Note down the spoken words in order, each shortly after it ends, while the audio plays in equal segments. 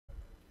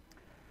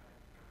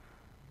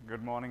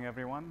Good morning,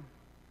 everyone.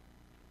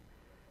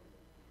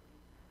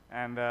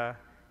 And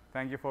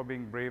thank you for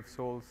being brave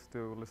souls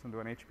to listen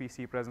to an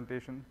HPC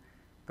presentation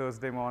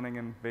Thursday morning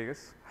in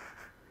Vegas.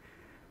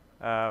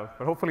 But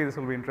hopefully this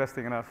will be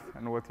interesting enough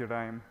and worth your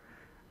time.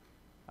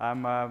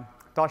 I'm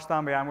Tosh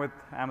Tambe. I'm with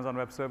Amazon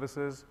Web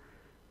Services.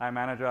 I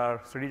manage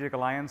our strategic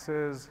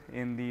alliances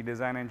in the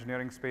design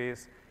engineering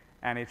space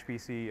and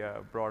HPC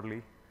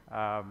broadly.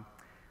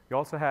 We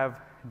also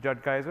have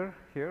Judd Kaiser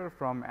here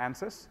from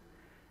Ansys,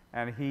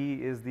 and he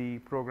is the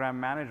program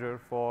manager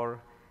for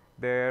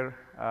their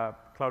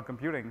cloud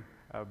computing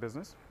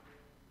business.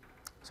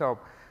 So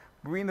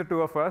between the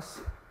two of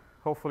us,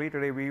 hopefully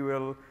today we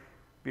will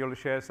be able to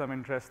share some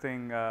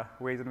interesting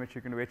ways in which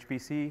you can do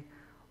HPC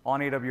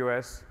on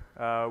AWS.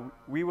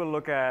 We will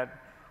look at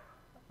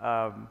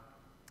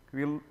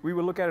we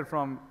will look at it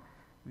from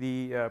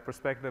the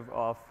perspective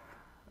of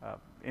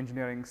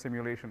engineering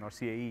simulation, or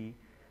CAE.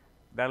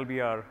 That'll be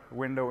our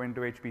window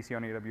into HPC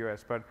on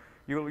AWS. But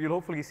you'll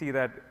hopefully see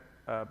that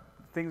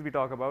things we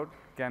talk about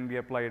can be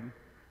applied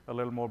a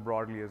little more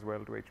broadly as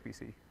well to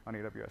HPC on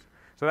AWS.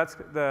 So that's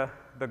the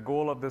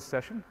goal of this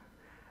session.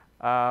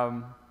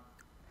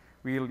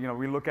 We'll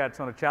look at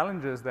some of the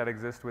challenges that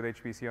exist with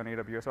HPC on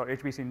AWS, or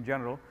HPC in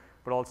general,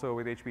 but also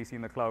with HPC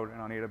in the cloud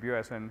and on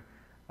AWS, and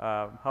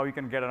how you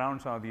can get around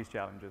some of these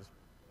challenges.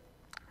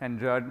 And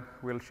Judd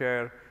will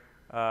share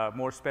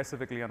more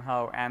specifically on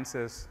how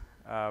Ansys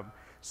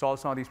solve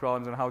some of these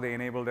problems and how they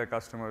enable their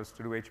customers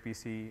to do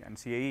HPC and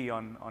CAE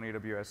on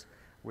AWS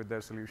with their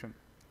solution.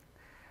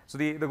 So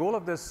the goal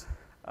of this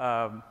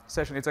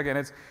session,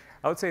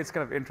 I would say it's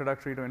kind of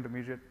introductory to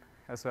intermediate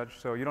as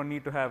such. So you don't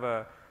need to have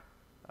a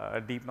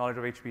deep knowledge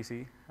of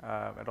HPC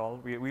at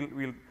all.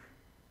 We'll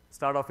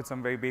start off with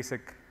some very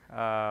basic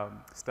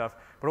stuff,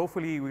 but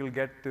hopefully we'll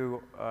get to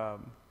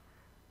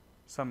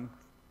some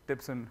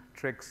tips and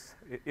tricks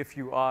if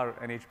you are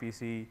an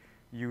HPC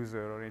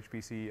user or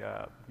HPC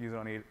user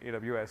on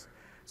AWS.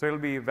 So it'll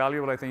be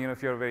valuable, I think,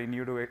 if you're very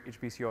new to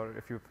HPC or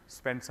if you've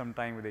spent some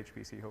time with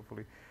HPC,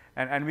 hopefully.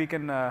 And we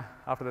can,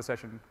 after the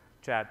session,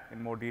 chat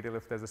in more detail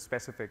if there's a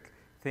specific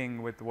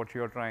thing with what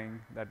you're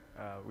trying that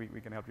we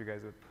can help you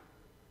guys with.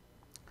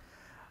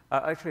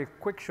 Actually, a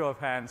quick show of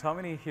hands. How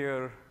many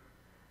here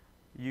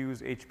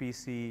use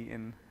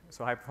HPC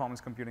so high-performance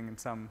computing in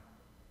some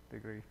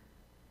degree?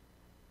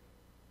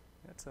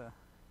 That's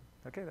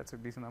a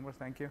decent number.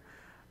 Thank you.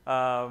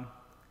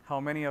 How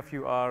many of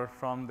you are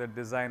from the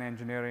design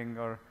engineering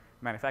or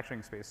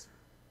manufacturing space?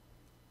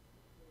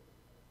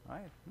 All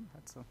right,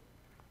 that's a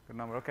good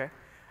number. Okay.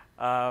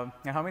 And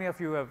how many of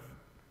you have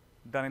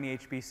done any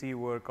HPC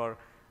work or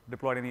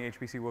deployed any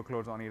HPC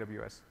workloads on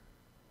AWS?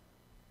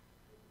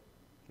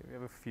 Okay, we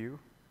have a few.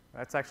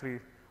 That's actually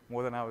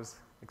more than I was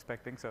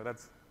expecting, so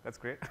that's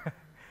great.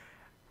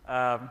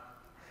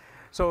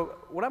 So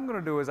what I'm going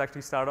to do is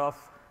actually start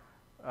off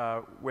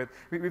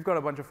we've got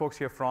a bunch of folks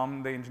here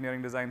from the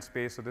engineering design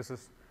space, so this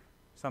is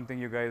something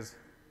you guys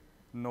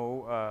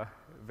know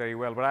very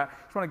well. But I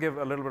just want to give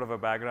a little bit of a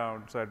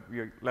background so that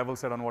we're level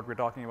set on what we're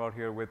talking about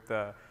here with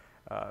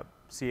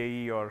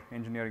CAE or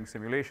engineering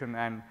simulation,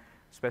 and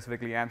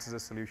specifically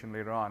Ansys' solution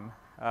later on.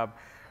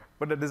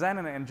 But the design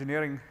and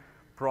engineering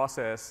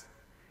process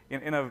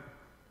in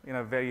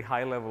a very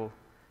high level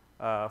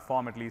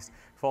form, at least,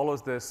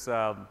 follows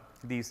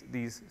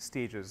these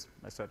stages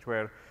as such,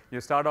 where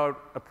you start out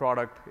a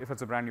product, if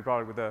it's a brand new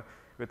product,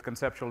 with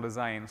conceptual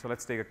design. So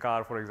let's take a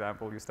car, for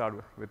example. You start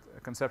with a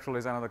conceptual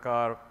design of the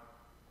car.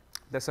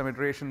 There's some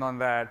iteration on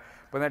that,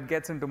 but that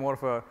gets into more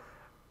of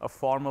a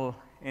formal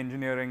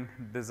engineering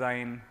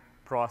design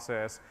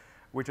process,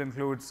 which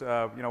includes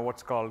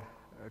what's called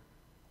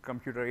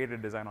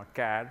computer-aided design, or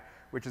CAD,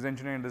 which is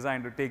engineering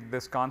design to take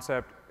this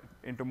concept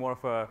into more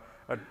of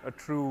a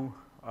true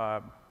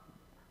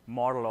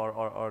model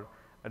or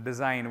a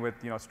design with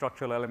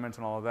structural elements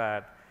and all of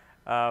that.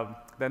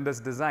 Then this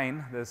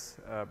design, this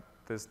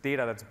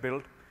data that's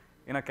built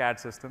in a CAD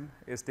system,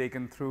 is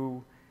taken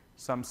through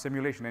some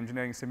simulation,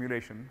 engineering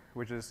simulation,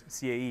 which is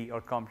CAE, or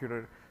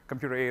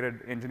computer-aided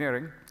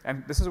engineering.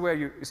 And this is where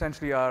you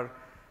essentially are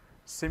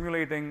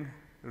simulating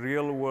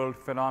real-world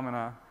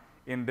phenomena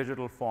in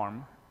digital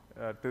form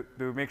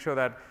to make sure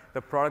that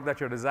the product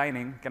that you're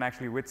designing can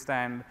actually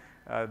withstand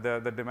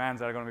the demands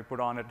that are going to be put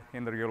on it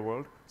in the real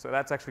world. So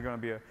that's actually going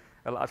to be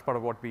a large part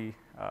of what we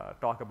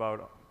talk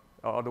about,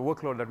 or the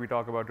workload that we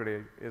talk about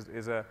today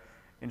is a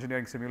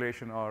engineering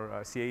simulation or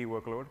a CAE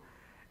workload.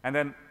 And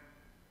then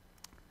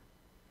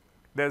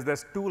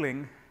there's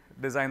tooling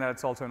design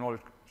that's also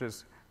involved, which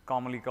is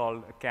commonly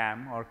called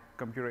CAM, or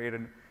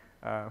computer-aided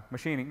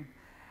machining.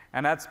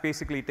 And that's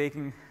basically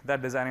taking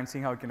that design and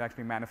seeing how you can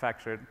actually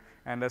manufacture it.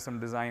 And there's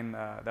some design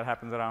that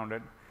happens around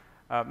it.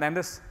 And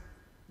this,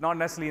 not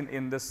necessarily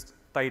in this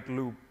tight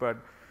loop, but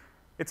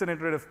it's an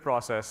iterative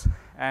process.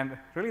 And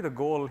really the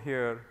goal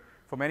here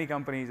for many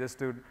companies is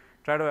to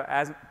try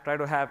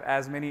to have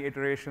as many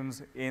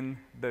iterations in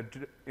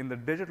the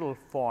digital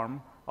form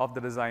of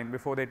the design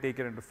before they take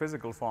it into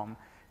physical form.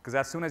 Because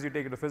as soon as you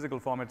take it to physical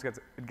form, it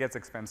gets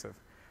expensive.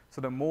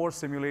 So the more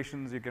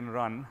simulations you can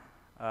run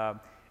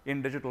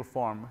in digital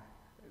form,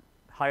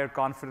 higher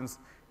confidence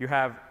you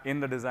have in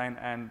the design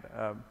and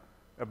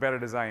a better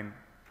design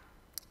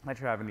that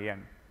you have in the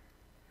end.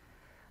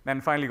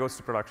 Then finally goes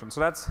to production.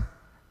 So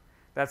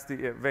that's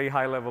the very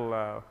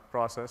high-level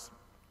process.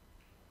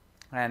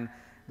 And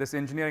this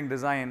engineering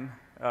design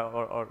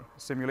or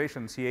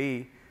simulation,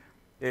 CAE,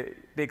 it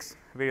takes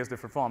various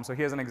different forms. So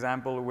here's an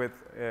example with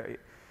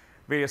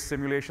various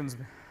simulations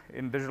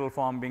in digital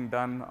form being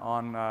done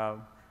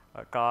on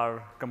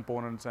car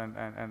components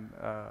and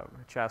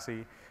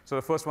chassis. So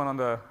the first one on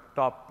the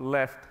top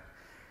left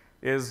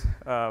is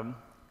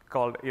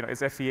called,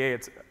 it's FEA.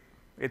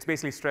 It's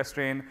basically stress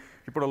strain.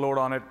 You put a load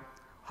on it,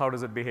 how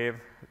does it behave?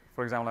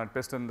 For example, on a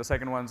piston. The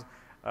second one's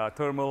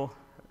thermal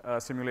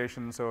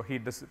simulation, so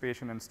heat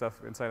dissipation and stuff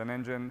inside an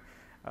engine.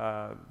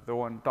 The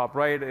one top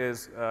right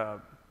is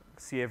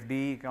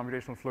CFD,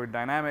 computational fluid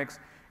dynamics.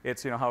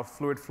 It's how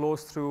fluid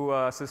flows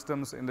through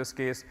systems, in this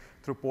case,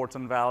 through ports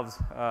and valves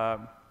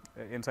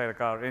inside a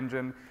car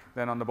engine.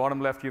 Then on the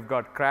bottom left, you've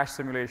got crash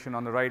simulation.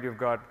 On the right, you've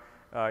got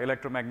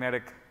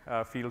electromagnetic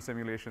field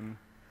simulation,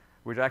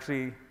 which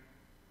actually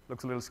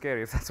looks a little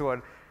scary if that's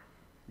what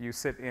you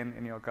sit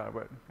in your car.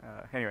 But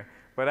anyway,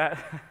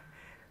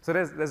 so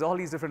there's all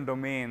these different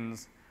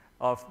domains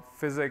of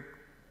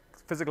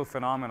physical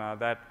phenomena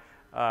that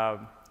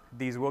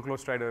these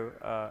workloads try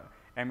to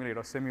emulate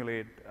or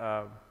simulate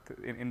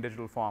in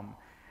digital form.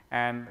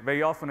 And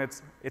very often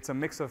it's a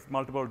mix of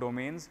multiple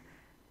domains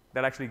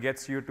that actually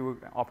gets you to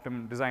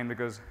optimum design,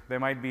 because there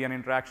might be an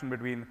interaction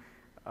between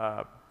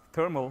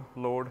thermal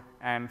load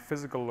and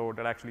physical load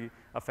that actually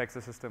affects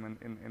the system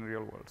in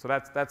real world. So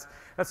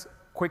that's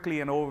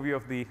quickly an overview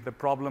of the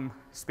problem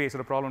space or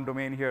the problem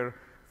domain here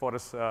for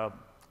us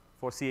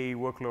for CAE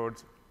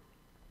workloads.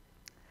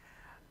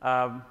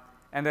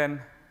 And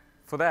then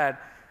for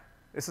that,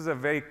 this is a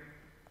very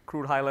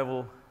crude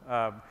high-level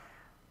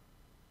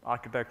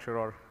architecture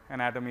or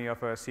anatomy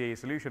of a CAE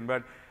solution,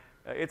 but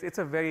it's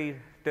a very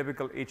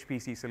typical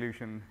HPC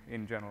solution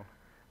in general.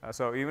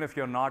 So even if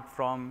you're not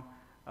from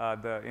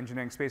the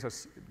engineering space or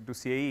do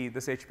CAE,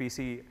 this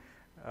HPC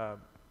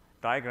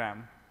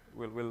diagram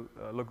will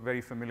look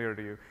very familiar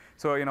to you.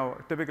 So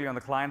typically on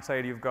the client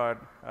side, you've got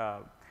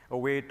a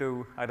way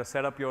to either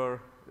set up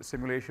your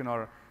simulation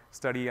or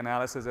study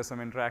analysis. There's some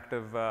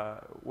interactive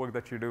work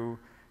that you do.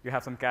 You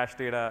have some cache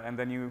data, and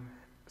then you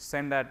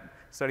send that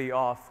study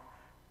off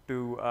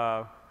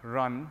to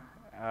run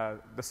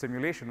the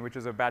simulation, which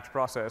is a batch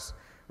process,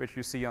 which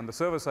you see on the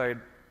server side,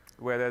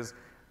 where there's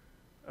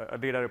a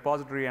data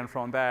repository, and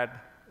from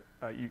that,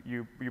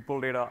 you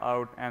pull data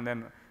out and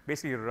then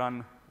basically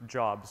run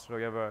jobs. So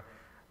you have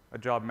a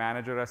job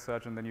manager as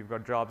such, and then you've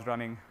got jobs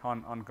running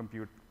on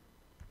compute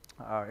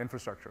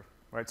infrastructure,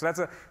 right? So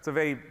it's a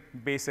very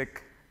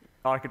basic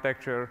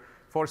architecture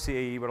for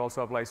CAE, but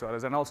also applies to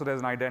others. And also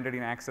there's an identity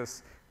and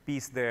access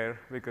piece there,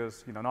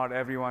 because not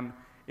everyone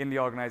in the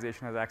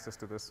organization has access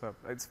to this. So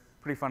it's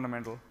pretty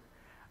fundamental.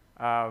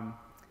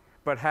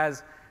 But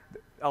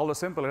although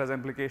simple, it has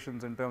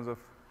implications in terms of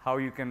how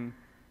you can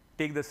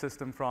take the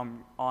system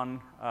from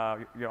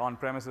your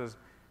on-premises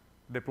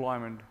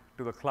deployment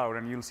to the cloud.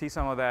 And you'll see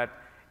some of that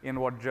in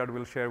what Judd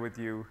will share with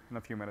you in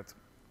a few minutes.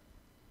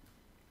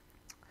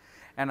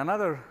 And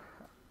another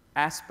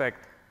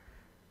aspect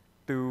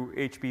to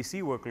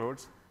HPC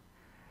workloads,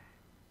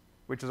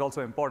 which is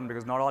also important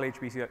because not all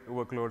HPC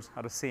workloads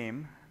are the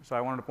same. So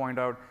I wanted to point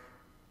out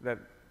that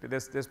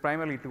there's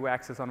primarily two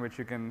axes on which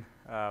you can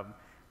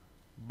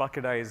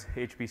bucketize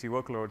HPC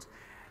workloads.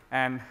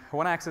 And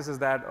one axis is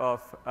that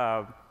of,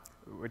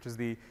 which is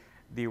the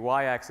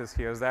y-axis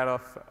here, is that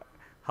of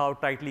how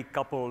tightly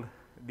coupled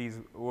these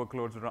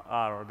workloads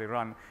are or they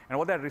run. And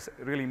what that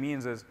really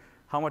means is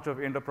how much of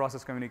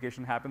inter-process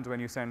communication happens when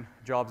you send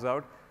jobs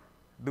out.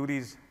 Do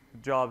these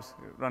jobs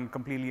run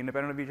completely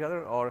independent of each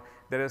other, or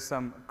there is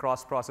some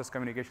cross-process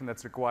communication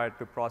that's required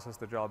to process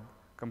the job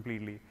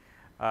completely?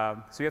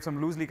 So you have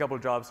some loosely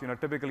coupled jobs.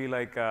 Typically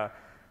like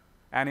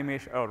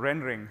animation or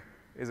rendering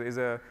is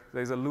a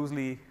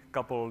loosely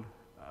coupled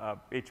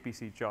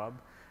HPC job,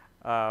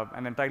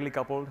 and then tightly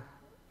coupled.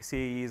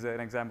 CAE is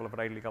an example of a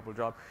tightly coupled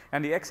job.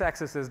 And the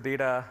x-axis is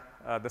data,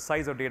 the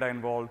size of data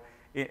involved,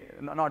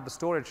 not the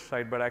storage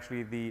side, but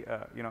actually the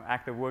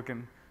active work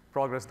in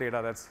progress data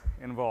that's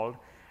involved.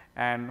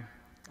 And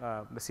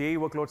the CAE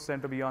workloads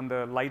tend to be on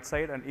the light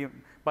side, and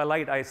by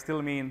light I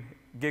still mean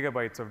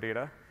gigabytes of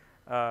data,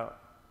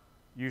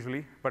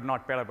 usually, but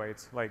not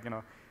petabytes. Like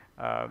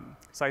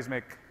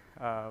seismic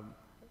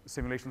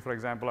simulations, for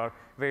example, are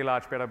very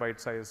large petabyte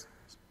size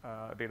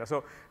data.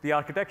 So the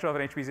architecture of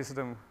an HPC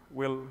system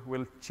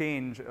will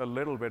change a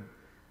little bit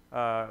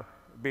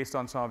based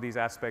on some of these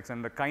aspects,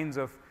 and the kinds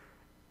of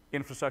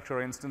infrastructure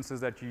or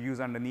instances that you use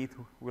underneath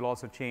will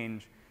also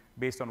change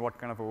based on what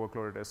kind of a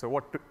workload it is. So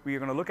what we're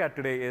going to look at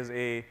today is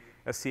a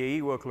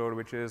CAE workload,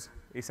 which is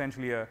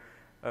essentially a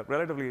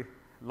relatively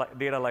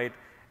data light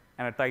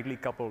and a tightly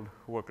coupled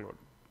workload.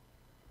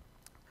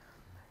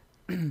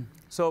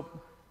 So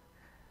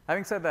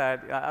having said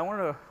that, I want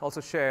to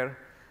also share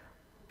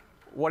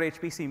what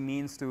HPC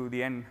means to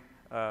the end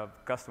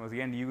customers,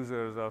 the end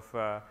users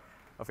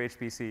of of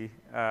HPC,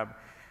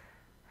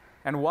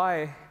 and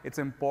why it's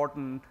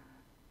important,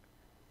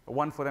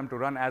 one, for them to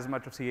run as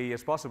much of CAE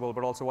as possible,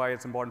 but also why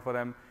it's important for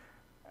them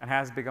and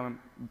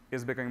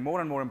is becoming more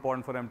and more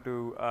important for them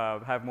to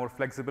have more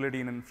flexibility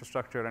in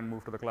infrastructure and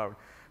move to the cloud.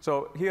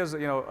 So here's,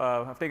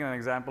 I've taken an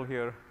example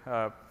here,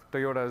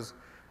 Toyota's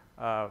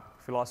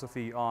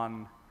philosophy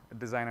on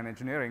design and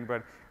engineering,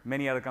 but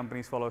many other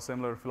companies follow a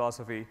similar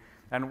philosophy.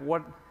 And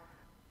what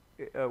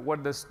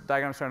this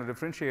diagram is trying to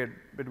differentiate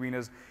between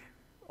is,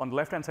 on the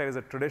left-hand side is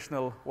a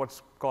traditional,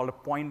 what's called a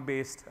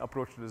point-based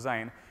approach to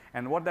design.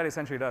 And what that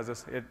essentially does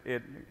is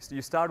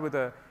you start with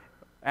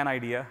an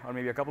idea, or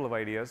maybe a couple of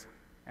ideas,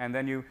 and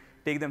then you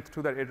take them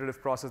through that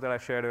iterative process that I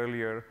shared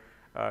earlier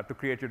to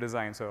create your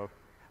design. So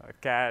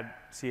CAD,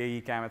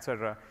 CAE, CAM, et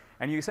cetera.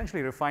 And you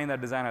essentially refine that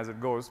design as it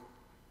goes.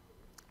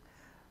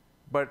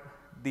 But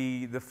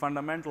the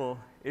fundamental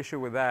issue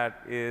with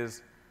that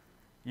is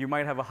you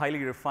might have a highly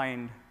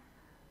refined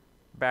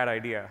bad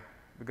idea.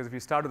 Because if you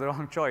start with the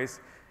wrong choice,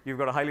 you've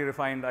got a highly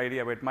refined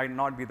idea, but it might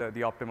not be the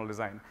optimal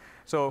design.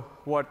 So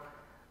what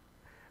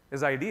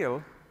is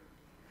ideal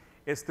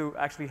is to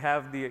actually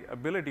have the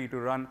ability to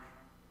run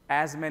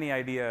as many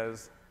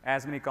ideas,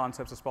 as many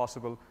concepts as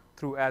possible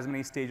through as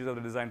many stages of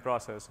the design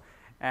process.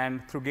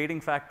 And through gating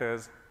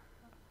factors,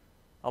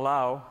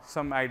 allow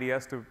some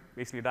ideas to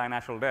basically die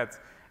natural deaths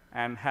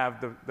and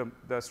have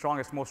the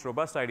strongest, most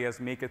robust ideas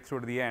make it through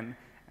to the end.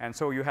 And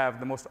so you have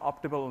the most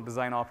optimal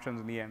design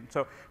options in the end.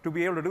 So to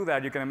be able to do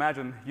that, you can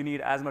imagine you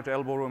need as much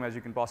elbow room as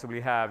you can possibly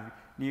have.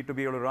 You need to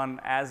be able to run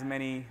as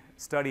many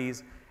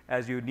studies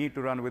as you need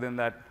to run within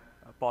that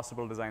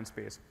possible design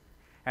space.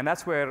 And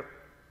that's where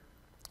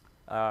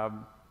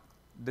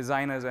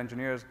designers,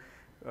 engineers,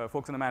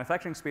 folks in the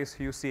manufacturing space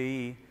who use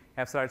CAE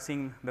have started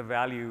seeing the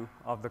value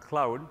of the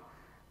cloud,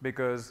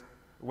 because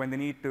when they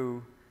need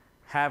to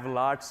have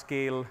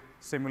large-scale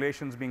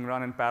simulations being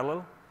run in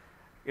parallel,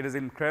 it is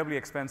incredibly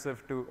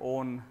expensive to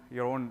own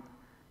your own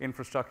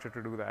infrastructure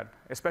to do that,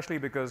 especially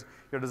because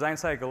your design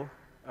cycle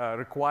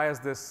requires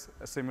this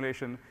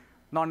simulation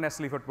not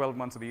necessarily for 12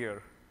 months of the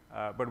year,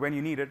 but when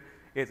you need it,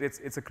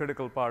 it's a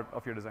critical part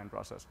of your design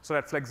process. So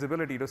that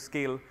flexibility to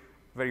scale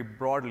very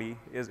broadly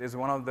is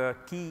one of the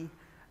key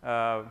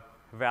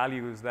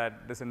values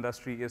that this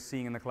industry is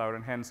seeing in the cloud,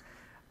 and hence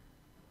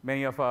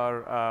many of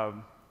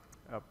our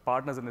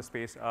partners in this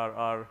space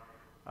are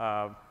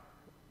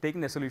taking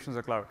their solutions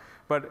to the cloud.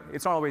 But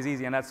it's not always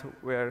easy, and that's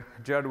where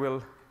Judd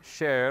will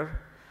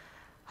share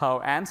how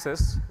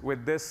Ansys,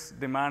 with this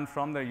demand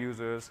from their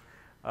users,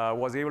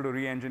 was able to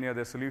re-engineer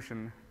their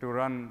solution to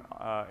run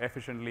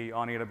efficiently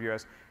on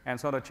AWS, and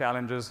some of the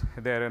challenges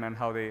therein and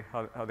how they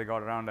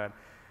got around that.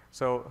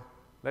 So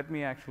let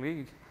me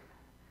actually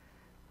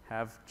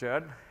have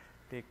Judd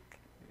take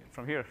it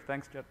from here.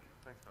 Thanks, Judd.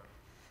 Thanks, Todd.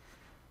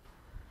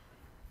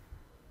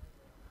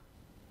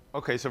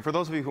 OK, so for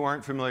those of you who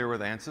aren't familiar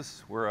with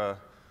Ansys, we're a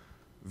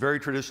very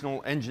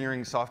traditional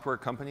engineering software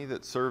company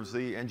that serves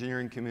the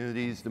engineering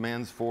community's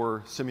demands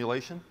for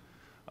simulation.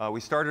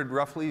 We started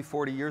roughly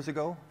 40 years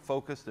ago,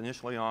 focused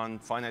initially on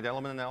finite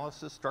element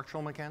analysis,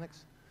 structural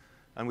mechanics.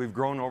 And we've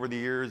grown over the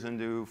years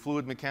into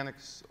fluid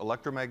mechanics,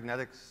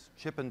 electromagnetics,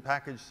 chip and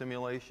package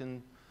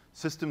simulation,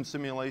 system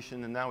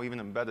simulation, and now even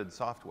embedded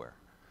software.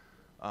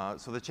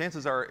 So the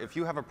chances are, if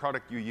you have a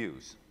product you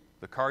use,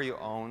 the car you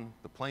own,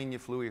 the plane you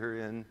flew here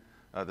in,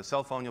 the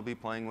cell phone you'll be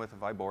playing with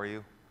if I bore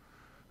you,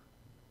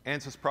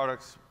 Ansys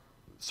products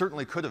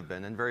certainly could have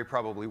been and very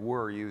probably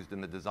were used in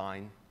the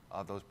design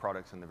of those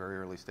products in the very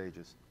early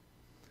stages.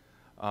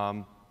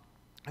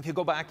 If you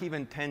go back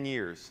even 10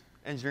 years,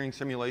 engineering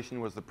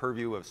simulation was the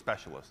purview of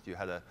specialists. You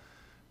had a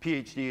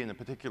PhD in a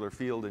particular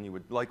field, and you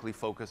would likely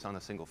focus on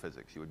a single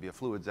physics. You would be a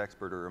fluids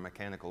expert or a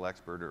mechanical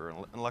expert or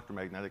an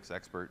electromagnetics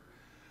expert.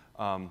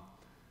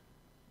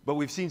 But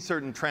we've seen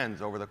certain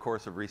trends over the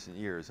course of recent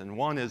years. And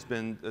one has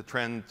been a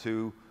trend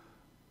to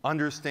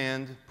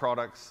understand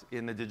products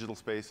in the digital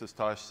space, as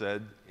Tosh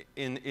said,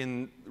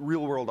 in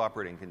real-world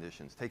operating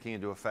conditions, taking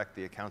into effect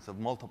the accounts of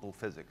multiple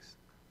physics.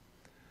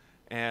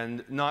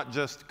 And not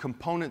just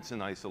components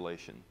in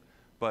isolation,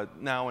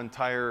 but now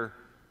entire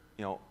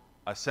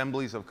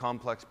assemblies of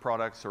complex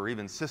products or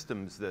even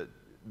systems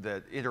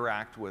that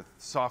interact with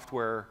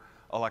software,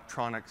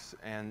 electronics,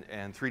 and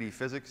 3D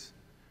physics.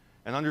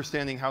 And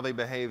understanding how they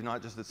behave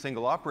not just at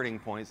single operating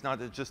points, not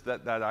just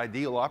that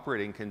ideal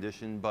operating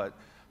condition, but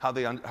how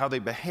they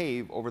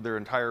behave over their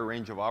entire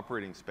range of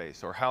operating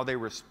space, or how they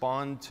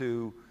respond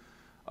to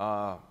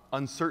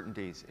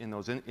uncertainties in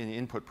those in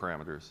input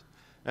parameters.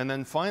 And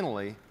then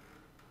finally,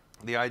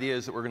 the idea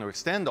is that we're going to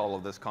extend all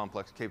of this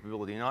complex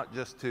capability not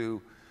just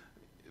to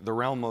the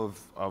realm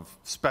of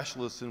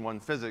specialists in one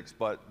physics,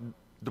 but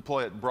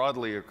deploy it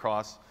broadly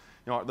across.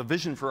 The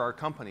vision for our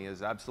company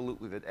is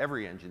absolutely that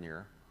every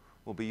engineer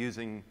will be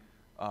using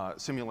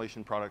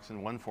simulation products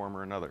in one form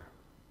or another.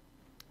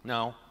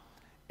 Now,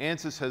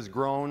 Ansys has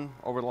grown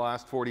over the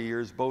last 40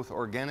 years, both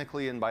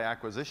organically and by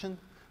acquisition,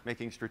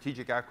 making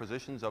strategic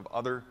acquisitions of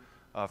other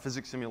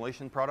physics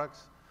simulation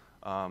products.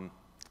 I'm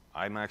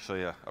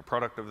actually a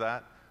product of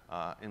that.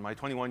 In my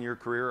 21-year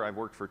career, I've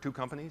worked for 2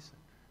 companies,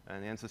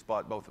 and Ansys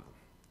bought both of them.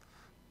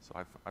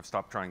 So I've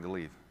stopped trying to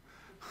leave.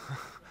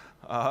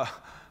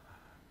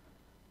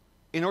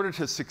 In order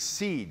to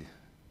succeed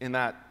in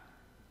that,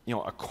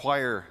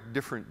 acquire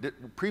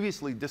different,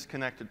 previously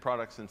disconnected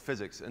products in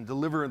physics and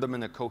deliver them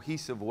in a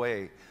cohesive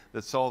way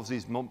that solves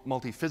these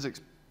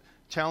multi-physics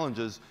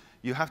challenges,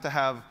 you have to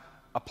have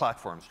a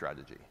platform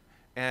strategy.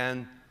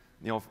 And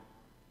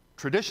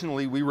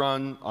traditionally, we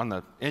run on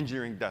the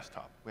engineering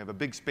desktop. We have a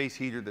big space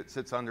heater that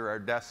sits under our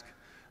desk,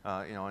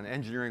 an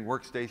engineering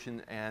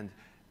workstation,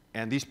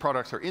 and these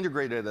products are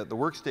integrated at the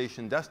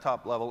workstation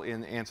desktop level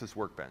in Ansys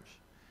Workbench.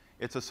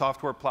 It's a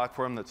software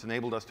platform that's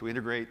enabled us to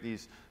integrate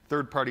these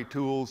third-party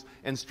tools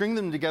and string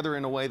them together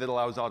in a way that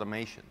allows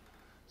automation.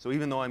 So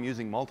even though I'm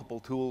using multiple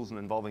tools and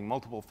involving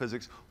multiple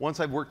physics, once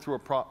I've worked through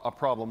a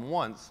problem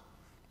once,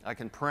 I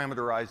can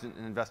parameterize it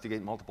and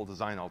investigate multiple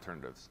design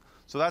alternatives.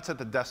 So that's at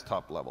the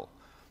desktop level.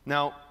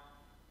 Now,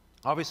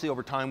 obviously,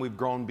 over time, we've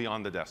grown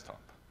beyond the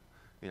desktop.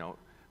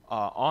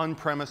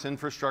 On-premise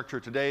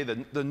infrastructure today,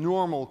 the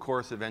normal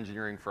course of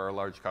engineering for our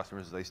large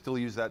customers is they still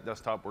use that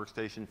desktop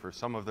workstation for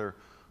some of their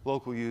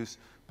local use,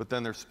 but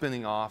then they're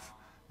spinning off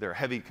their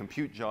heavy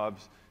compute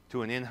jobs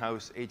to an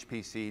in-house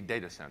HPC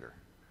data center.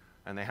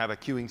 And they have a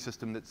queuing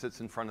system that sits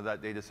in front of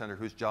that data center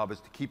whose job is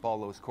to keep all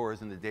those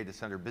cores in the data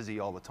center busy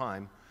all the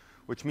time,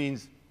 which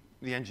means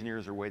the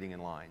engineers are waiting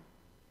in line.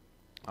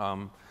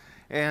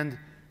 And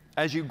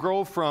as you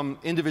grow from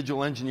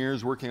individual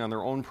engineers working on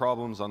their own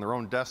problems on their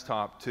own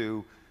desktop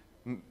to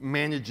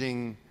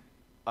managing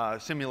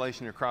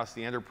simulation across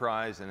the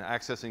enterprise and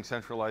accessing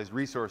centralized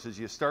resources,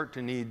 you start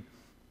to need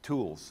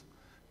tools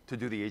to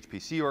do the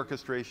HPC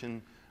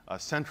orchestration, a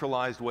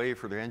centralized way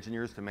for the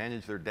engineers to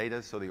manage their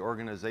data so the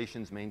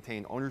organizations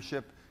maintain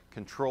ownership,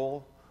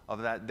 control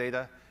of that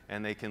data,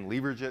 and they can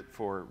leverage it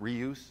for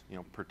reuse,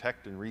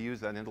 protect and reuse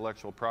that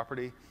intellectual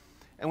property.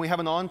 And we have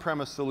an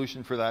on-premise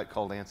solution for that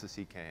called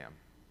Ansys EKM.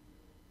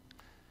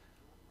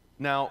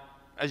 Now,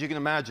 as you can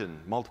imagine,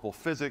 multiple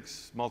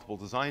physics, multiple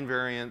design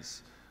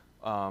variants,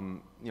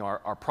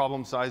 our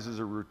problem sizes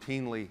are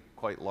routinely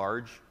quite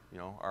large.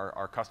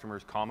 Our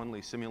customers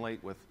commonly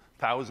simulate with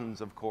thousands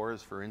of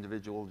cores for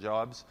individual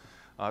jobs.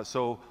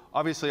 So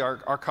obviously,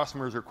 our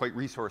customers are quite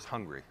resource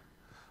hungry.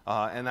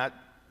 And that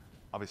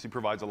obviously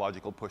provides a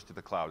logical push to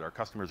the cloud. Our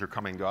customers are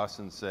coming to us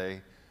and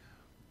say,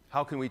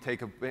 how can we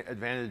take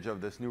advantage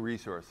of this new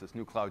resource, this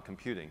new cloud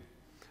computing?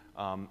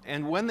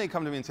 And when they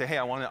come to me and say, hey,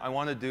 I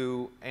want to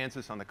do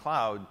Ansys on the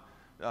cloud,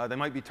 they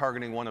might be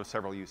targeting one of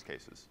several use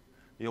cases.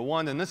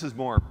 One, and this is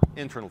more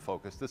internal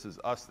focused, this is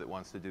us that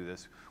wants to do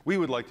this. We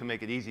would like to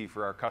make it easy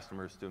for our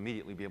customers to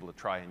immediately be able to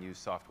try and use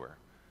software.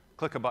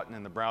 Click a button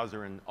in the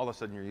browser, and all of a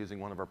sudden you're using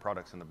one of our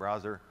products in the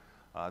browser.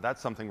 That's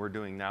something we're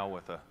doing now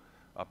with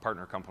a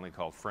partner company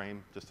called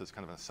Frame, just as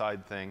kind of a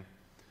side thing.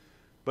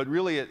 But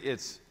really,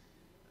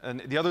 and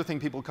the other thing,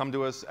 people come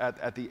to us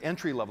at the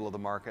entry level of the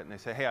market, and they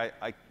say, hey,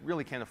 I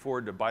really can't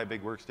afford to buy a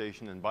big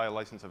workstation and buy a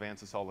license of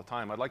Ansys all the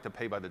time. I'd like to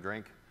pay by the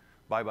drink,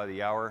 buy by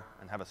the hour,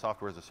 and have a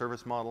software as a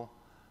service model.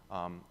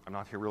 I'm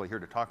not really here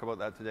to talk about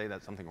that today.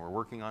 That's something we're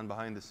working on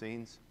behind the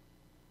scenes.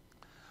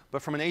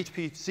 But from an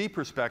HPC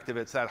perspective,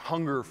 it's that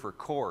hunger for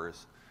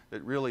cores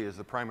that really is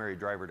the primary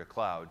driver to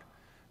cloud.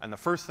 And the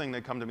first thing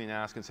they come to me and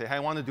ask and say, hey, I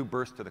want to do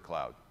burst to the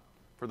cloud.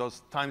 For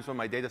those times when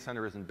my data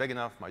center isn't big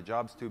enough, my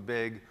job's too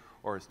big,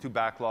 or it's too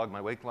backlogged, my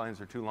wait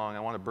lines are too long, I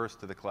want to burst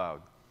to the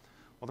cloud.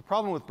 Well, the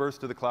problem with burst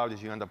to the cloud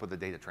is you end up with a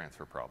data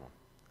transfer problem.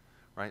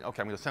 Right?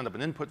 OK, I'm going to send up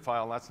an input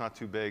file. That's not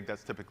too big.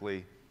 That's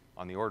typically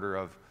on the order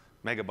of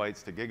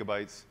megabytes to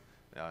gigabytes,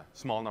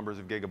 small numbers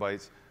of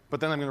gigabytes.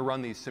 But then I'm going to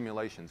run these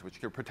simulations,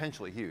 which are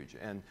potentially huge.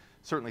 And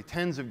certainly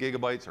tens of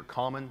gigabytes are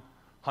common.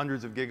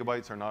 Hundreds of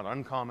gigabytes are not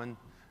uncommon.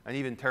 And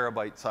even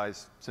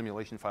terabyte-sized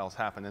simulation files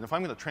happen. And if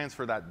I'm going to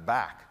transfer that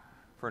back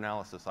for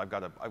analysis, I've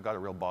got a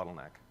real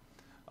bottleneck.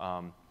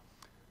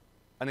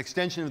 An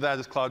extension of that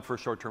is cloud for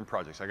short-term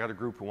projects. I got a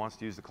group who wants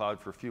to use the cloud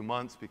for a few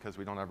months because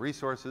we don't have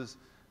resources.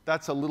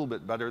 That's a little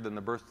bit better than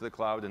the burst to the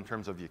cloud in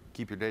terms of you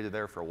keep your data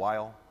there for a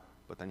while,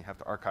 but then you have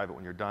to archive it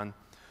when you're done.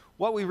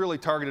 What we really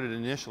targeted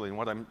initially, and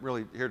what I'm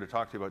really here to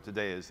talk to you about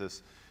today, is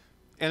this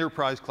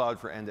enterprise cloud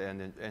for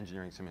end-to-end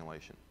engineering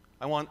simulation.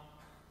 I want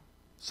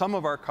some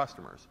of our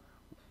customers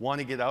want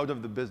to get out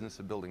of the business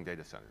of building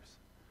data centers.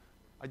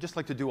 I just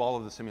like to do all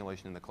of the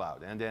simulation in the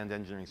cloud, end-to-end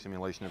engineering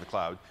simulation in the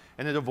cloud.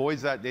 And it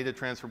avoids that data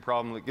transfer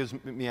problem. It gives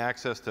me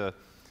access to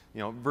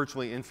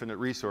virtually infinite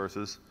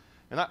resources.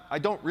 And I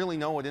don't really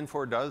know what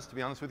Infor does, to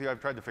be honest with you.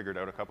 I've tried to figure it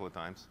out a couple of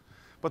times.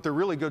 But they're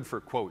really good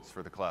for quotes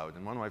for the cloud.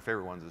 And one of my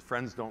favorite ones is,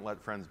 friends don't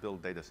let friends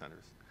build data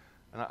centers.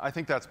 And I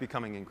think that's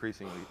becoming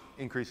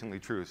increasingly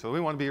true. So we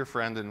want to be your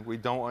friend, and we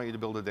don't want you to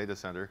build a data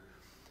center.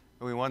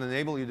 And we want to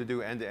enable you to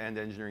do end-to-end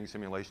engineering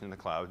simulation in the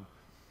cloud.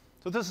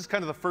 So this is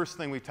kind of the first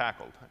thing we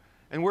tackled.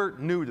 And we're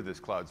new to this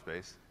cloud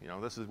space.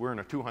 We're in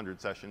a 200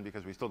 session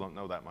because we still don't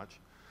know that much.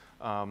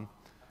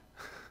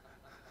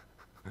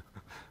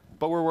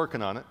 But we're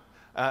working on it.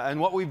 And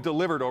what we've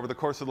delivered over the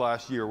course of the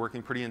last year,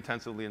 working pretty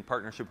intensively in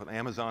partnership with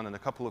Amazon and a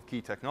couple of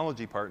key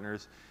technology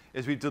partners,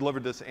 is we've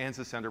delivered this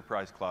Ansys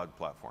Enterprise Cloud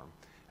platform.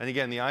 And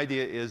again, the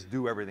idea is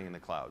do everything in the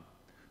cloud.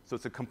 So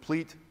it's a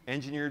complete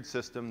engineered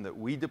system that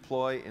we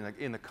deploy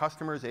in the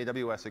customer's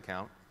AWS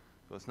account.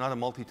 So it's not a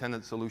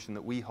multi-tenant solution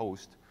that we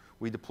host.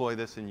 We deploy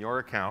this in your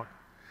account.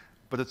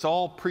 But it's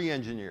all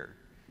pre-engineered.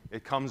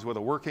 It comes with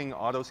a working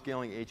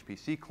auto-scaling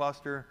HPC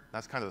cluster.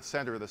 That's kind of the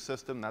center of the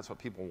system. That's what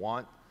people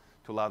want,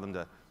 to allow them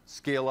to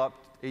scale up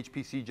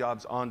HPC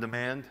jobs on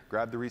demand,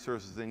 grab the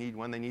resources they need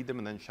when they need them,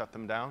 and then shut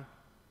them down.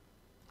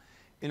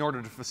 In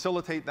order to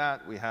facilitate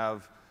that, we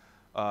have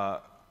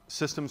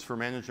systems for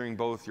managing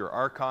both your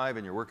archive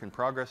and your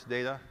work-in-progress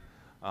data.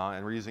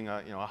 And we're using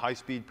a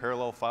high-speed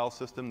parallel file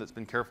system that's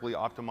been carefully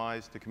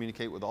optimized to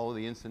communicate with all of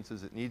the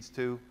instances it needs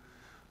to,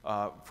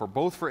 for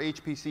both for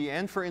HPC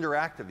and for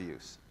interactive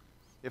use.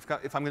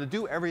 If I'm going to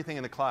do everything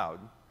in the cloud,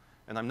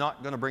 and I'm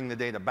not going to bring the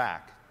data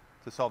back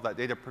to solve that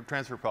data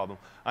transfer problem,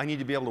 I need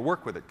to be able to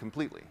work with it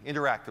completely,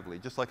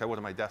 interactively, just like I would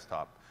on my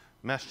desktop.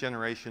 Mesh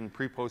generation,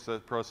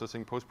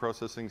 pre-processing,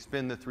 post-processing,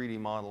 spin the 3D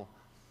model.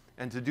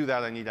 And to do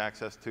that, I need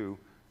access to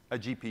a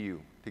GPU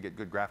to get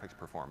good graphics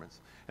performance.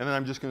 And then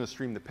I'm just going to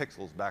stream the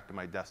pixels back to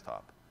my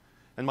desktop.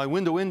 And my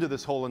window into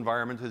this whole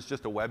environment is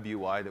just a web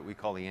UI that we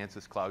call the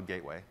Ansys Cloud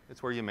Gateway.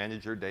 It's where you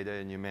manage your data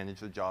and you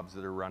manage the jobs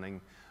that are running,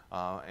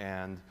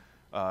 and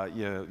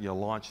you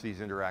launch these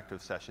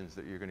interactive sessions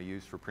that you're going to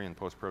use for pre and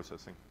post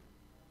processing.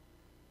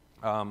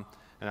 And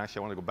actually,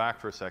 I want to go back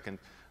for a second.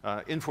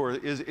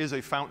 Infor is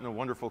a fountain of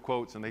wonderful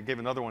quotes, and they gave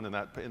another one in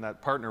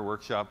that partner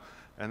workshop,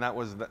 and that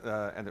was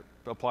and it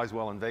applies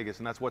well in Vegas.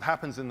 And that's what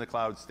happens in the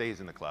cloud stays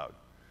in the cloud,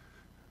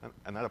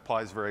 and that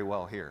applies very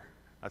well here.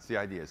 That's the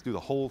idea: is do the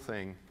whole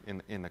thing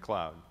in the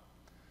cloud.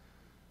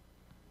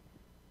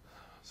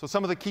 So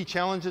some of the key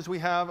challenges we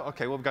have.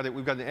 Okay, well,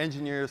 we've got an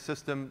engineer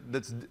system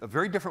that's a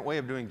very different way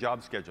of doing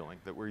job scheduling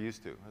that we're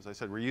used to. As I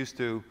said, we're used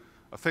to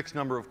a fixed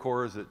number of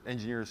cores that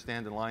engineers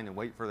stand in line and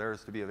wait for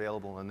theirs to be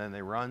available, and then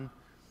they run.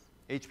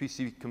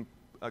 HPC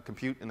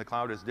compute in the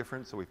cloud is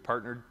different, so we've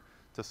partnered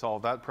to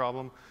solve that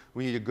problem.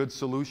 We need a good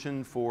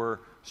solution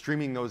for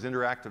streaming those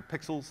interactive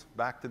pixels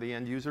back to the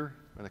end user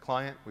and the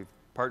client. We've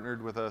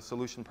partnered with a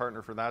solution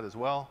partner for that as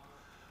well.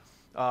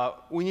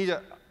 We need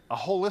a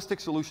holistic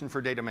solution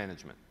for data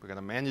management. We're going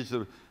to manage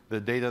the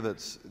data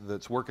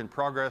that's work in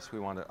progress. We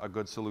want a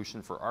good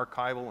solution for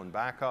archival and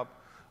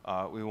backup.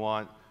 We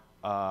want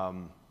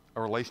a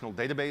relational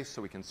database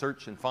so we can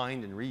search and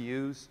find and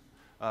reuse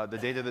the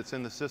data that's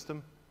in the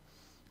system.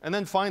 And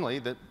then finally,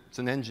 that it's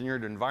an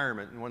engineered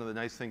environment. And one of the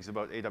nice things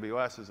about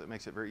AWS is it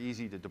makes it very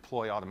easy to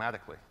deploy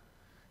automatically.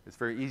 It's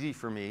very easy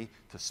for me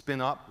to spin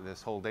up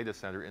this whole data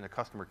center in a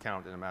customer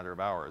account in a matter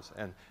of hours.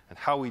 And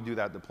how we do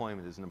that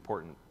deployment is an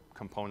important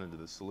component of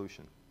the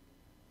solution.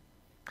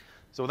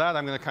 So with that,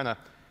 I'm going to kind of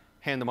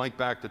hand the mic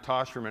back to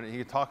Tosh for a minute. He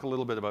can talk a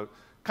little bit about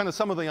kind of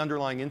some of the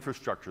underlying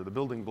infrastructure, the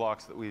building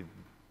blocks that we've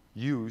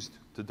used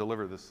to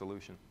deliver this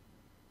solution.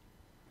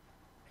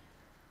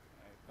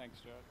 Thanks,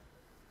 Judd.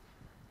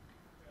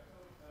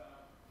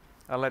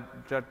 I'll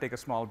let Judd take a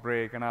small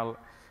break, and I'll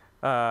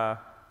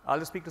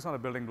just speak to some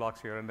of the building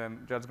blocks here, and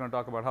then Judd's going to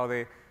talk about how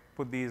they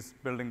put these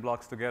building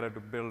blocks together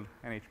to build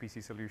an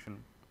HPC solution.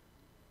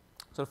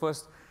 So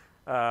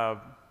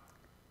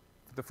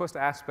the first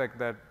aspect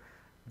that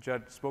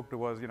Judd spoke to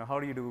was, how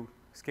do you do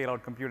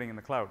scale-out computing in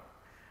the cloud?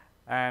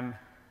 And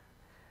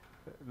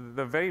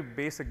the very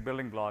basic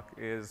building block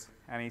is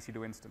an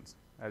EC2 instance,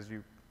 as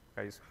you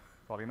guys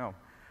probably know.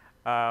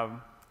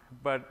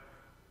 But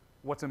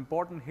what's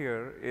important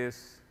here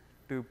is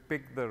to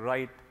pick the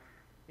right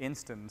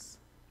instance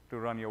to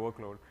run your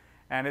workload.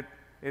 And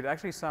it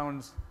actually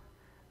sounds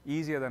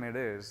easier than it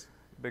is,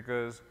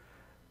 because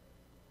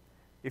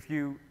if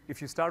you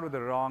start with the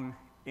wrong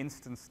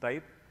instance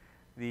type,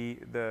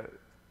 the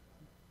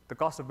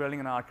cost of building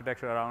an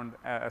architecture around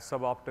a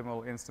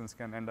suboptimal instance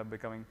can end up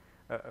becoming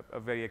a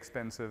very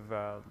expensive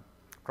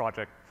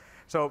project.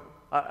 So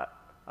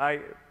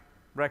I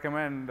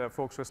recommend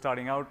folks who are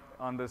starting out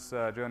on this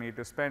journey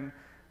to spend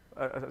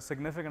a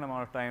significant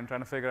amount of time trying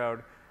to figure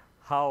out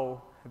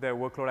how their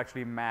workload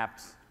actually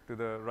maps to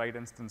the right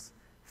instance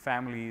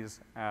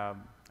families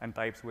and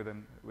types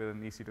within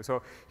EC2.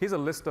 So here's a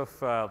list of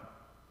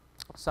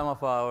some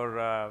of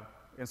our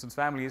instance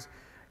families.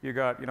 You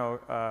got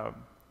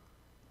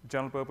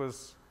general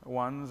purpose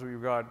ones.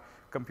 We've got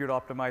compute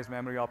optimized,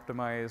 memory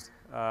optimized,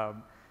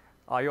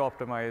 I/O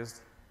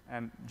optimized,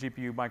 and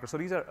GPU micro. So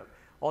these are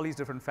all these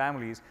different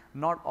families.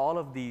 Not all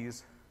of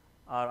these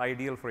are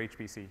ideal for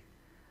HPC.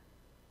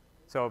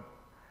 So,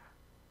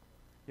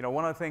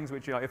 one of the things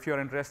which, if you're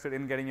interested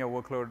in getting your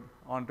workload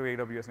onto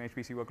AWS, an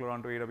HPC workload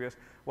onto AWS,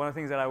 one of the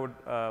things that I would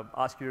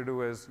ask you to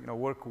do is,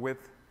 work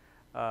with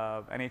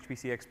an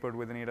HPC expert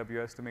within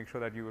AWS to make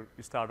sure that you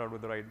start out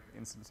with the right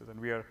instances,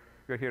 and we're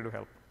here to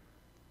help.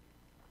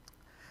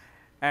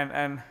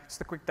 And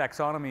just a quick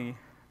taxonomy.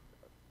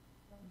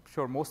 I'm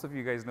sure most of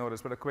you guys know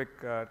this, but a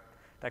quick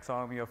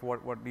taxonomy of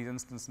what these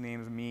instance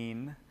names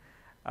mean.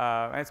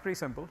 And it's pretty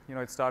simple.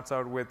 It starts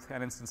out with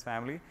an instance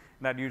family.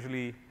 And that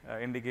usually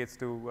indicates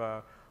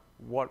to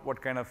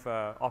what kind of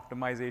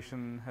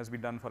optimization has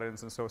been done for an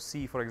instance. So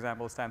C, for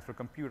example, stands for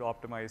compute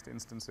optimized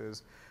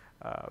instances.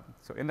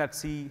 So in that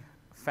C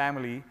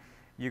family,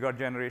 you got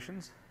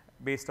generations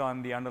based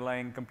on the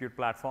underlying compute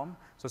platform.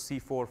 So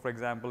C4, for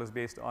example, is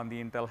based on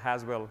the Intel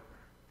Haswell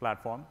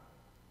platform.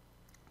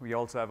 We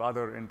also have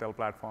other Intel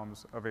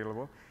platforms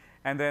available.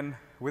 And then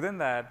within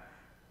that,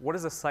 what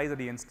is the size of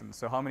the instance?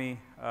 So how many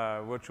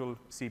virtual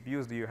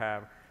CPUs do you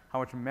have? How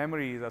much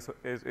memory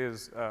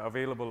is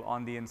available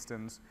on the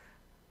instance?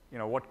 You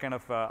know, what kind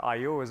of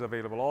I/O is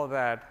available? All of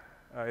that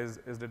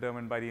is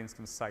determined by the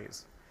instance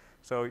size.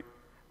 So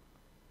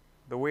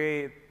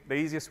the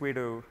easiest way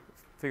to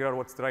figure out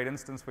what's the right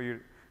instance for you,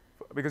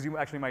 because you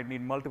actually might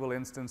need multiple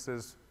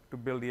instances to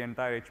build the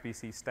entire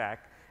HPC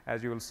stack,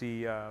 as you will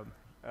see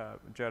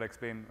Jared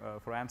explain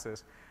for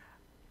Ansys.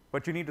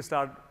 But you need to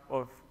start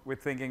off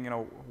with thinking, you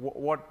know,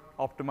 what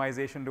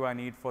optimization do I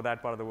need for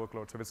that part of the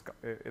workload? So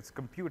if it's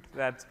compute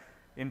that's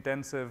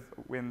intensive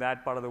in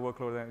that part of the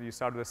workload, then you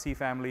start with a C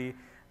family,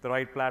 the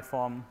right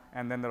platform,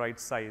 and then the right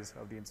size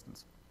of the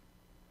instance.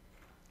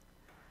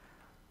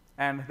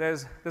 And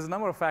there's a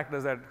number of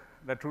factors that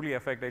truly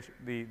affect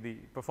the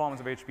performance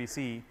of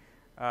HPC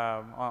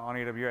on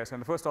AWS.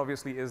 And the first,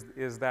 obviously,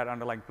 is that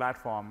underlying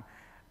platform.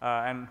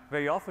 And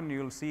very often,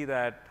 you'll see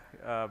that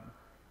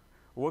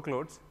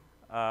workloads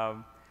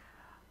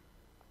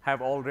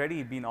have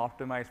already been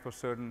optimized for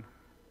certain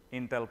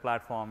Intel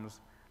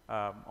platforms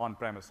on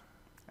premise.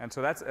 And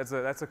so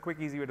that's a quick,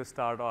 easy way to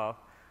start off.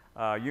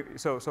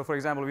 So for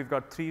example, we've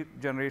got 3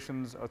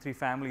 generations or 3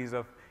 families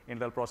of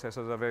Intel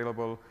processors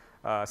available,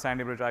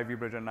 Sandy Bridge, Ivy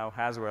Bridge, and now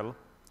Haswell.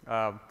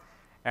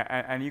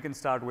 And you can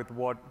start with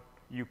what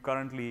you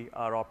currently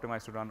are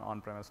optimized to run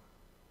on premise.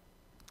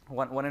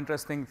 One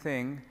interesting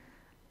thing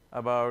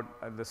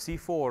about the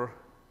C4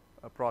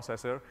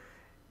 processor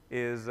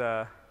is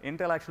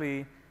Intel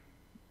actually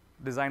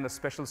designed a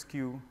special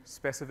SKU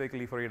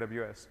specifically for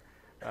AWS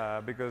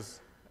because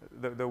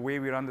the way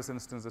we run this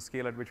instance, the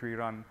scale at which we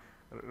run,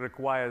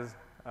 requires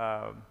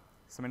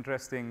some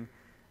interesting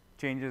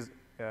changes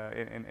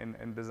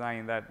in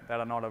design that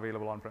are not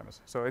available on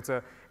premise. So it's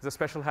a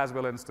special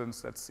Haswell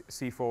instance that's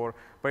C4,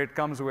 but it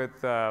comes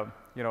with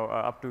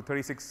up to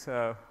 36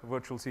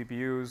 virtual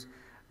CPUs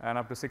and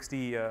up to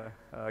 60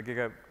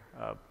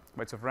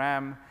 gigabytes of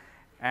RAM.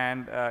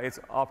 And it's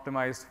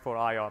optimized for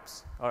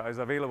IOPS, or is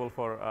available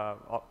for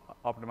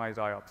optimized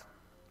IOPS.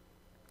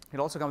 It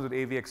also comes with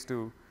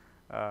AVX2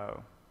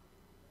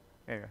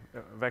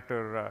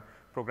 vector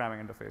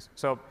programming interface.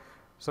 So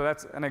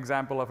that's an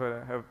example of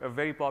a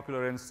very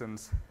popular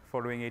instance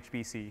for doing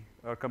HPC,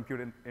 or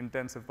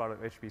compute-intensive part of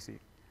HPC.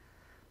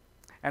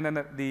 And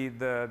then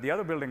the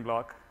other building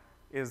block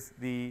is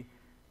the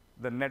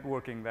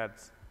networking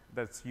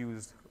that's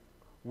used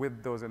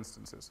with those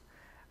instances.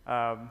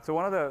 So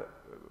one of the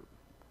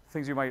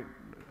things you might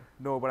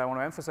know, but I want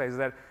to emphasize, is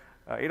that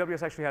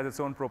AWS actually has its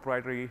own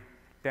proprietary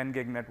 10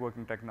 gig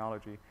networking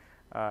technology.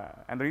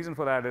 And the reason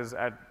for that is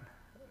at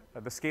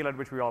the scale at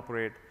which we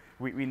operate,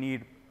 we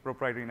need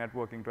proprietary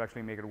networking to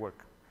actually make it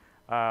work.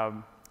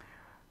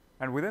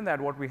 And within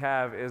that, what we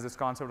have is this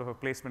concept of a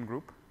placement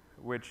group,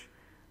 which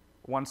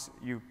once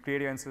you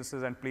create your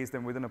instances and place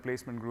them within a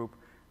placement group,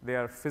 they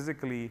are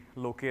physically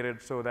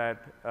located so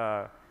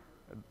that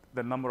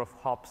the number of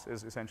hops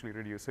is essentially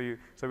reduced.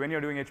 So when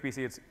you're doing HPC,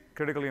 it's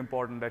critically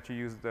important that you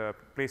use the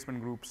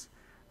placement groups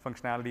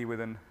functionality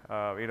within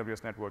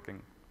AWS networking.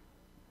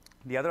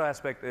 The other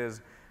aspect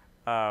is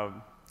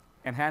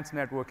enhanced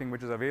networking,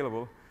 which is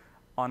available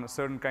on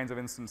certain kinds of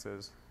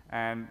instances.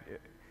 And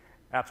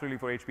absolutely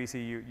for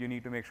HPC, you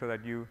need to make sure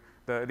that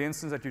the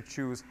instance that you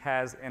choose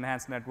has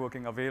enhanced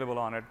networking available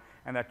on it,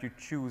 and that you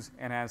choose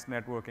enhanced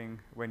networking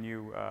when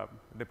you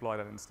deploy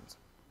that instance.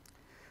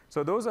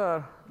 So those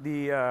are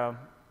the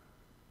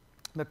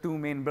 2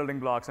 main building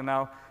blocks. And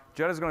now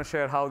Jared is going to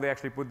share how they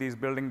actually put these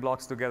building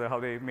blocks together, how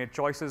they made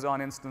choices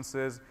on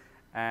instances,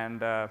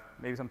 and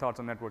maybe some thoughts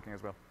on networking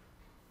as well.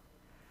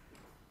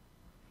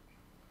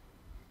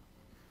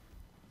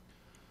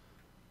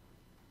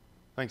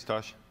 Thanks,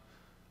 Tosh.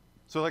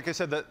 So like I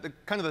said, the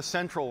kind of the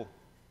central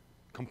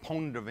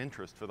component of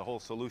interest for the whole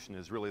solution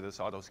is really this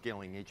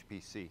auto-scaling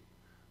HPC.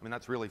 I mean,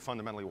 that's really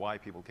fundamentally why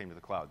people came to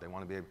the cloud. They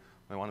want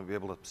to be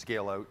able to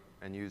scale out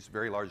and use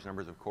very large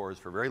numbers of cores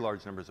for very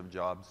large numbers of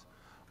jobs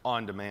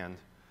on demand.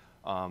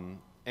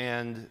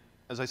 And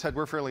as I said,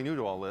 we're fairly new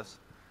to all this.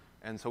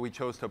 And so we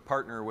chose to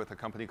partner with a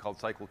company called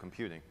Cycle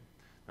Computing.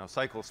 Now,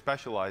 Cycle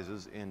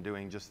specializes in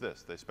doing just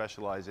this. They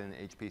specialize in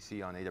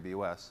HPC on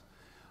AWS.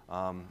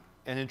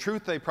 And in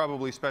truth, they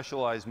probably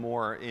specialize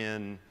more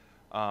in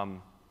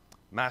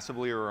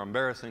massively or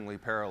embarrassingly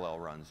parallel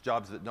runs,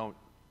 jobs that don't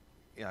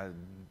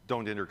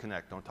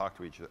interconnect, don't talk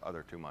to each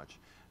other too much.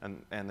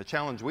 And the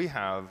challenge we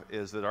have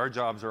is that our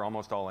jobs are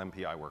almost all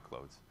MPI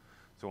workloads.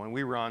 So when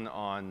we run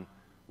on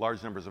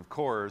large numbers of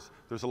cores,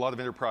 there's a lot of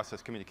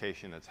inter-process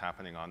communication that's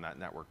happening on that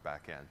network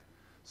back end.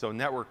 So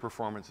network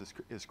performance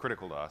is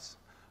critical to us.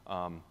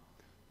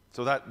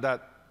 So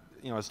that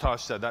as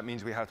Tosh said, that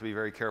means we have to be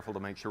very careful to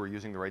make sure we're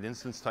using the right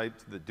instance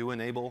types that do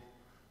enable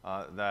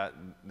the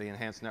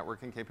enhanced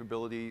networking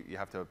capability. You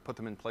have to put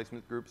them in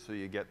placement groups so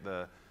you get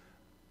the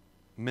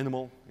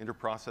minimal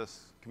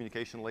inter-process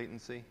communication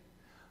latency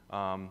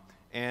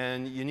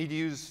and you need to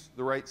use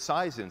the right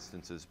size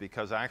instances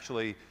because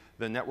actually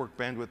the network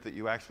bandwidth that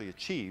you actually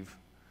achieve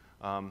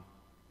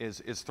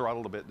is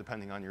throttled a bit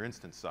depending on your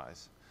instance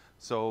size.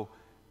 So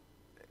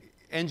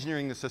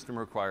engineering the system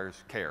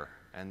requires care,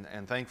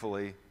 and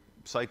thankfully,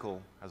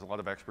 Cycle has a lot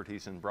of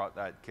expertise and brought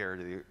that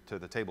care to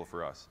the table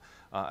for us.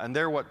 And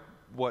they're what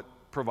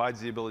provides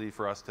the ability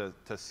for us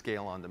to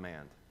scale on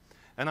demand.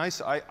 And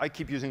I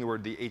keep using the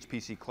word the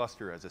HPC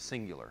cluster as a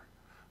singular,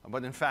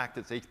 but in fact,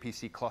 it's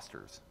HPC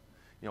clusters.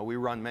 You know, we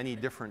run many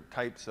different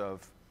types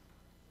of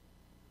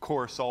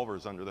core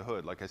solvers under the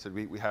hood. Like I said,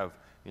 we have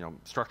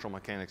structural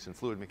mechanics and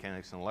fluid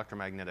mechanics and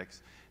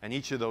electromagnetics, and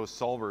each of those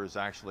solvers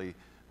actually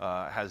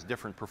has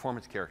different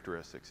performance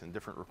characteristics and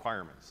different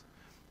requirements.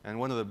 And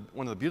one of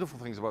the beautiful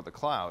things about the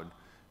cloud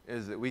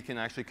is that we can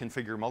actually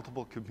configure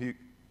multiple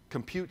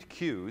compute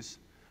queues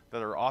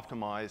that are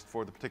optimized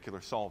for the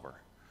particular solver.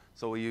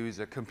 So we use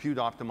a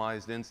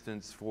compute-optimized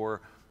instance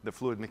for the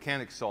fluid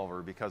mechanics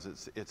solver because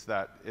it's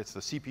the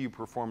CPU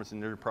performance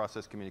and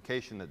inter-process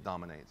communication that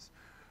dominates.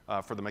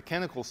 For the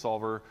mechanical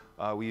solver,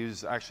 we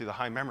use actually the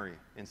high memory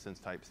instance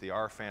types, the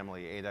R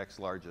family 8x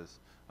larges,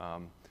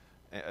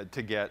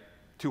 to get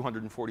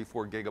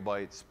 244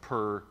 gigabytes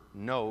per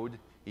node.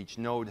 Each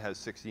node has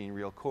 16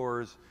 real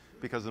cores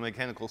because the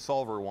mechanical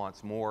solver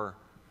wants more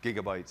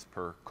gigabytes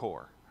per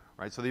core.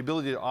 Right? So the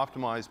ability to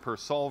optimize per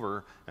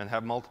solver and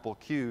have multiple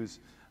queues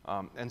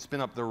and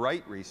spin up the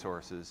right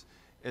resources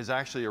is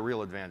actually a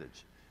real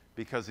advantage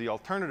because the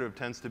alternative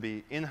tends to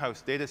be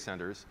in-house data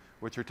centers,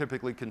 which are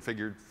typically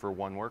configured for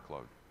one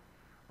workload.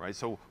 Right?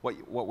 So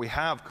what we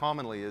have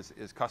commonly is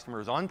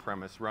customers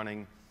on-premise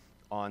running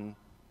on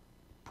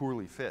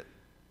poorly fit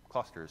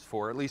clusters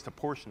for at least a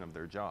portion of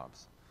their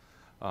jobs.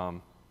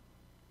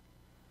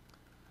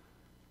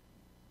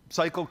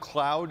 Cycle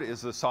Cloud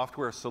is a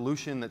software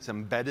solution that's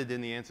embedded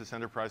in the Ansys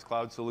Enterprise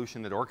Cloud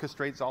solution that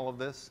orchestrates all of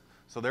this.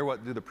 So they're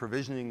what do the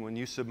provisioning. When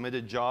you submit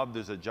a job,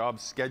 there's a job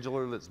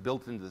scheduler that's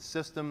built into the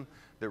system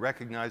that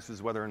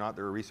recognizes whether or not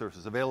there are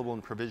resources available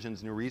and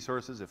provisions new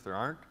resources if there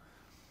aren't.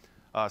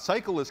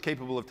 Cycle is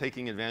capable of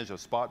taking advantage of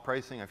spot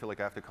pricing. I feel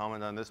like I have to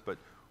comment on this, but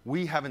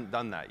we haven't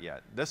done that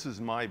yet. This is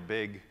my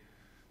big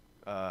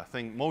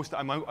thing.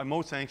 I'm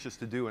most anxious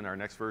to do in our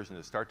next version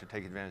is start to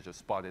take advantage of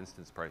spot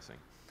instance pricing.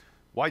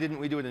 Why didn't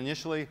we do it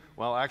initially?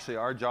 Well, actually,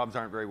 our jobs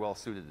aren't very well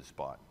suited to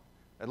spot,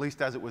 at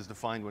least as it was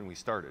defined when we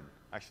started.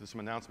 Actually, there's some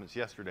announcements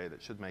yesterday that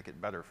should make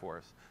it better for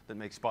us, that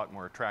make spot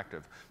more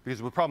attractive. Because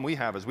the problem we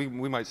have is we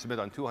might submit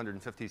on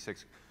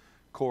 256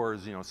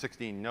 cores,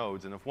 16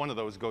 nodes, and if one of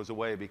those goes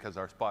away because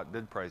our spot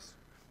bid price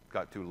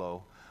got too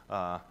low,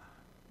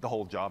 the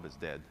whole job is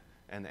dead.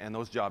 And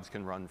those jobs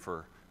can run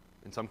for,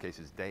 in some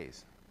cases,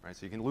 days. Right?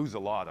 So you can lose a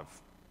lot of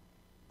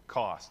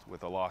cost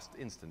with a lost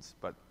instance,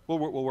 but we'll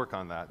work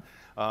on that.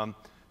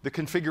 The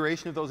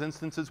configuration of those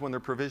instances when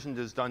they're provisioned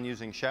is done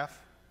using Chef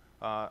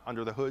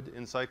under the hood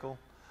in Cycle.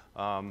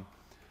 The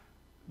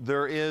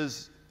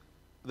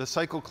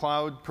Cycle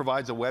Cloud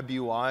provides a web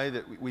UI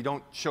that we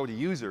don't show to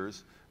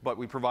users, but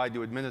we provide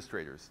to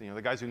administrators,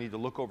 the guys who need to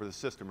look over the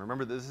system.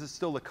 Remember, this is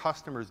still the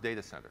customer's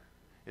data center.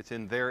 It's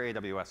in their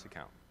AWS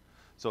account.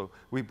 So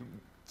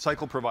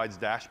Cycle provides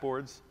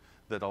dashboards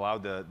that allow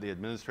the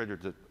administrator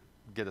to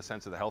get a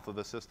sense of the health of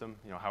the system.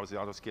 How is the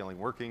auto-scaling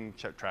working?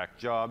 Track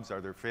jobs.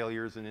 Are there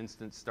failures in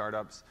instance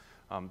startups?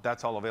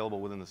 That's all available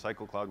within the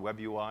Cycle Cloud web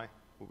UI,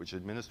 which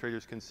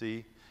administrators can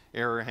see.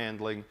 Error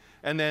handling,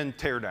 and then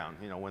tear down.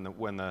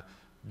 When the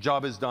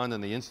job is done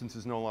and the instance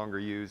is no longer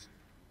used,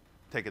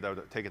 take it out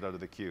of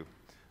the queue,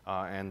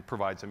 and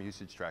provide some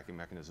usage tracking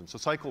mechanism. So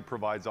Cycle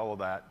provides all of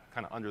that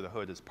kind of under the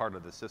hood as part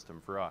of the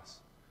system for us.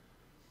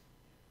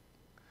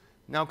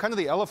 Now, kind of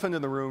the elephant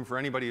in the room for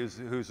anybody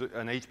who's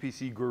an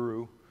HPC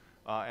guru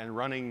and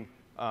running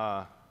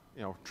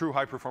true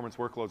high-performance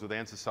workloads with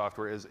Ansys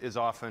software is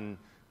often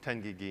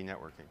 10 gig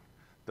networking.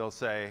 They'll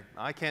say,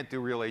 I can't do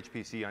real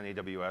HPC on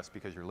AWS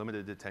because you're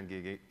limited to 10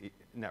 gig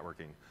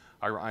networking.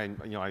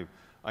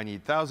 I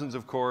need thousands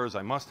of cores.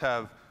 I must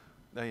have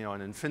an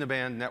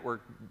InfiniBand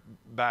network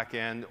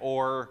backend,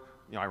 or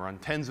I run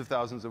tens of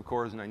thousands of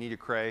cores and I need a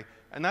cray.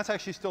 And that's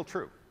actually still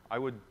true. I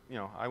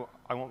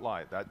won't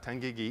lie. That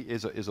 10 gig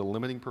is a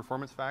limiting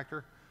performance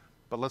factor,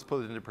 but let's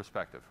put it into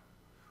perspective.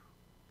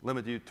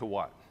 Limit you to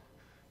what?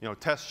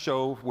 Tests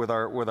show with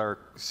our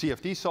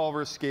CFD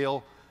solvers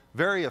scale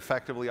very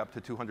effectively up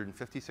to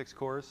 256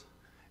 cores,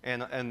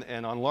 and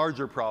on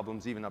larger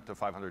problems, even up to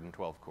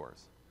 512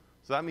 cores.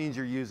 So that means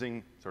you're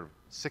using sort of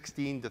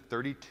 16 to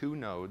 32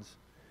 nodes,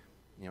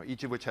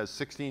 each of which has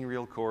 16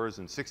 real cores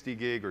and 60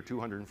 gig or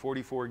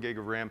 244 gig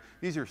of RAM.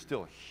 These are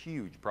still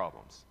huge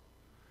problems.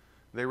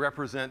 They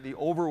represent the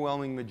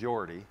overwhelming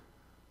majority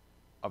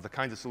of the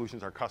kinds of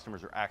solutions our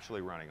customers are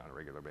actually running on a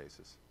regular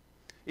basis.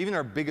 Even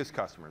our biggest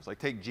customers, like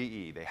take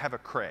GE, they have a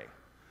cray.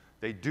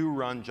 They do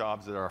run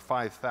jobs that are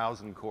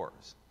 5,000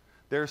 cores.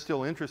 They're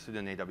still interested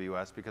in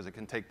AWS because it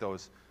can take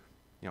those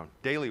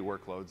daily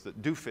workloads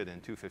that do fit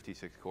in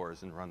 256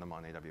 cores and run them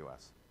on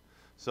AWS.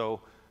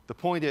 So The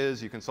point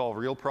is you can solve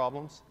real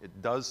problems.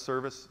 It does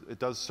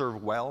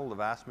serve well the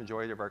vast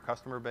majority of our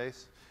customer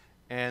base.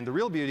 And the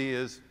real beauty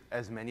is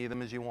as many of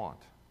them as you want.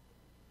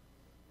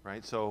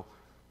 Right? So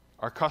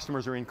our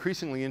customers are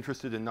increasingly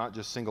interested in not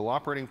just single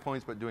operating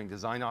points, but doing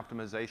design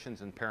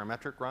optimizations and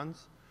parametric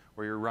runs,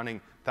 where you're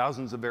running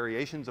thousands of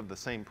variations of the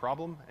same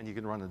problem, and you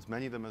can run as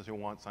many of them as you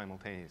want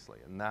simultaneously.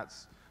 And that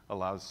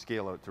allows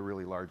scale out to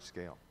really large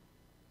scale.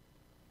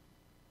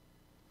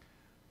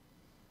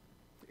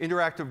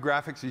 Interactive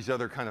graphics is the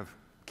other kind of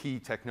key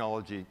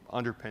technology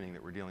underpinning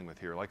that we're dealing with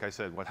here. Like I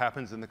said, what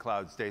happens in the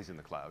cloud stays in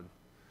the cloud.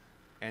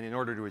 And in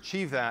order to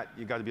achieve that,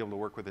 you've got to be able to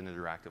work with it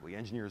interactively.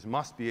 Engineers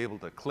must be able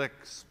to click,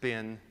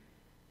 spin,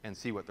 and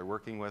see what they're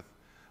working with.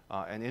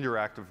 And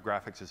interactive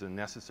graphics is a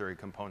necessary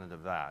component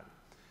of that.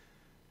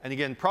 And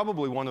again,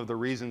 probably one of the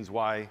reasons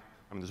why,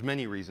 I mean, there's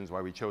many reasons why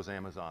we chose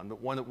Amazon,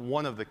 but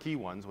one of the key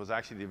ones was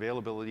actually the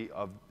availability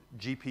of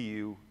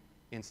GPU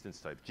instance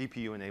types,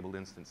 GPU-enabled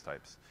instance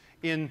types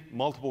in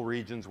multiple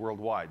regions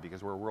worldwide,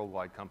 because we're a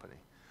worldwide company.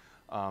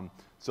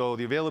 So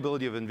the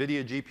availability of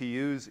NVIDIA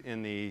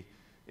GPUs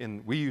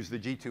we use the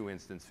G2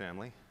 instance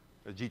family,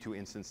 the G2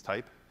 instance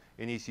type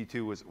in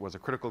EC2 was a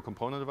critical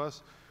component of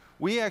us.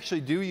 We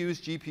actually do use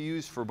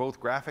GPUs for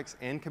both graphics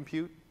and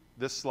compute.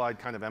 This slide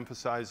kind of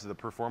emphasizes the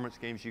performance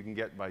gains you can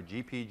get by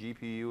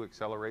GPU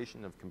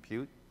acceleration of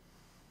compute.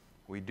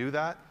 We do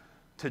that.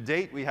 To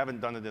date, we haven't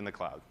done it in the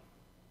cloud.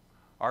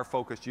 Our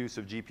focused use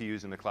of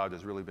GPUs in the cloud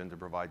has really been to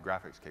provide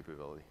graphics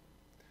capability.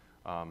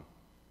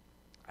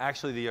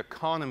 Actually, the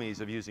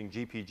economies of using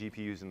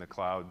GPUs in the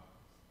cloud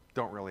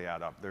don't really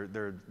add up.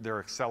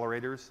 They're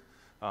accelerators.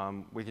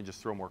 We can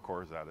just throw more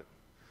cores at it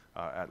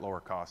at lower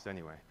cost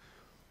anyway.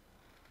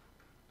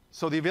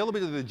 So the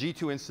availability of the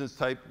G2 instance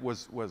type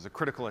was a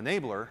critical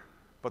enabler,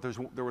 but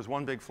there was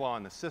one big flaw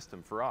in the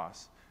system for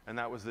us, and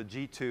that was the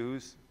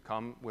G2s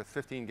come with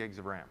 15 gigs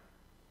of RAM,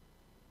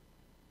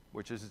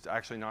 which is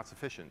actually not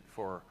sufficient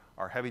for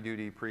our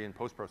heavy-duty pre- and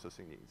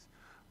post-processing needs.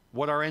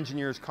 What our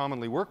engineers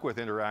commonly work with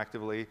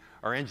interactively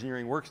are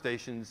engineering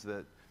workstations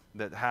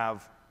that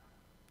have,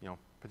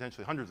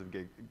 potentially hundreds of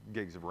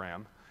gigs of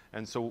RAM.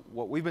 And so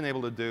what we've been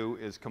able to do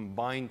is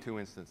combine two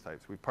instance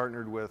types. We've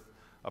partnered with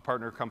a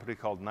partner company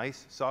called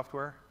Nice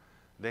Software.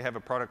 They have a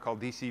product called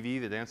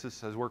DCV that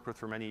Ansys has worked with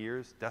for many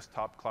years,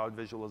 desktop cloud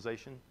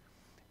visualization.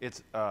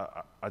 It's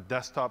a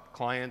desktop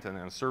client and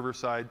a server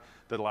side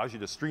that allows you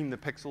to stream the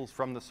pixels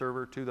from the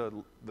server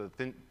to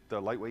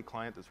the lightweight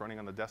client that's running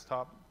on the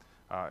desktop.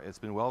 It's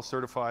been well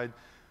certified.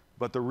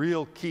 But the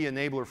real key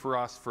enabler for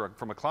us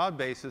from a cloud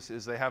basis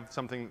is they have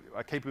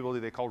a capability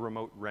they call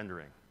remote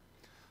rendering.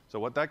 So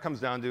what that comes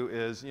down to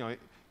is,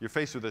 you're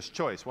faced with this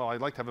choice. Well,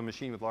 I'd like to have a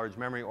machine with large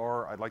memory,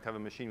 or I'd like to have a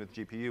machine with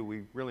GPU.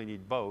 We really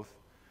need both.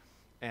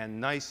 And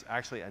Nice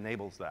actually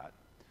enables that.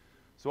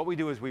 So what we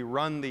do is we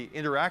run the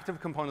interactive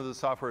component of the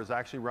software is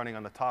actually running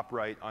on the top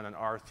right on an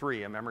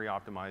R3, a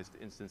memory-optimized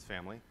instance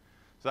family.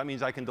 So that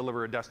means I can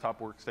deliver a desktop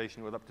workstation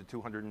with up to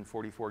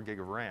 244 gig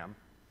of RAM.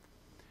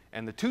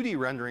 And the 2D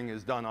rendering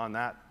is done on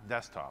that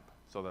desktop.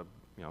 So the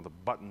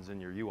buttons in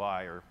your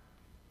UI are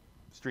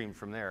streamed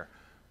from there.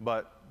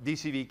 But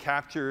DCV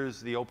captures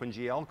the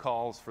OpenGL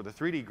calls for the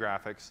 3D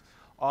graphics,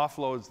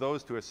 offloads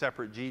those to a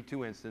separate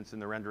G2 instance,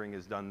 and the rendering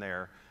is done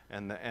there.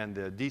 And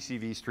the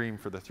DCV stream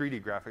for the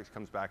 3D graphics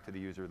comes back to the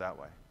user that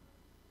way.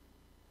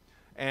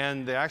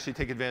 And they actually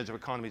take advantage of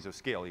economies of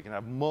scale. You can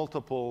have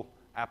multiple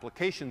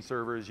application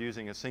servers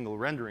using a single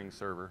rendering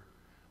server.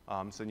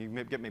 So you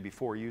get maybe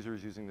 4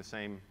 users using the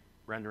same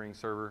rendering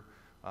server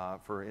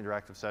for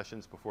interactive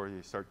sessions before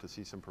you start to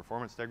see some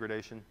performance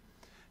degradation.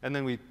 And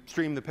then we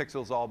stream the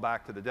pixels all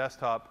back to the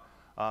desktop.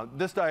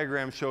 This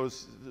diagram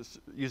shows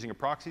using a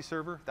proxy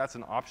server. That's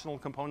an optional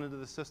component of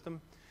the system.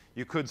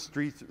 You could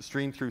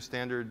stream through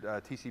standard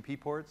TCP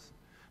ports,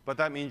 but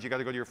that means you got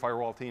to go to your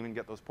firewall team and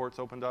get those ports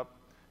opened up.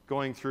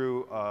 Going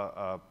through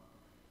a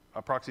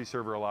proxy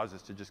server allows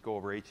us to just go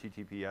over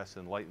HTTPS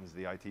and lightens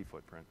the IT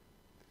footprint.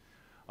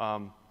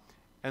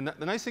 And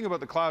the nice thing about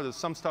the cloud is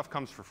some stuff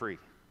comes for free.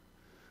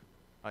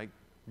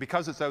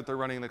 Because it's out there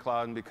running in the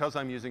cloud, and because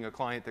I'm using a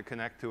client to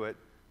connect to it,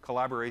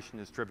 collaboration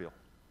is trivial.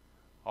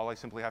 All I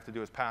simply have to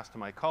do is pass to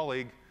my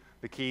colleague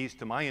the keys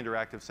to my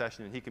interactive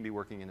session, and he can be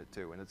working in it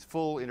too. And it's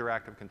full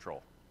interactive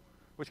control,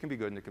 which can be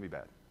good and it can be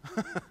bad.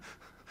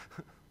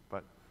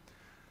 But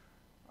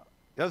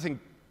the other thing,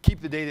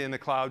 keep the data in the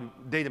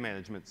cloud. Data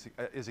management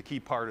is a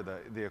key part of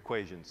the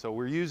equation. So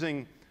we're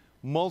using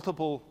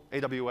multiple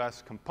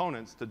AWS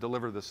components to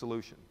deliver the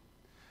solution.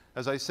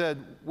 As I said,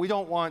 we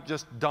don't want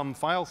just dumb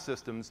file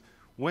systems.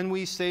 When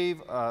we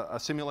save a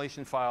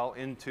simulation file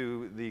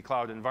into the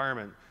cloud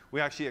environment, we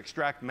actually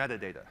extract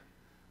metadata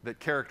that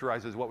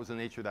characterizes what was the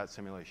nature of that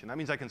simulation. That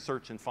means I can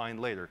search and find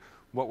later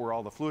what were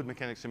all the fluid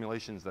mechanics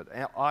simulations that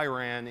I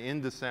ran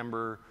in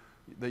December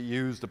that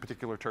used a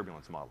particular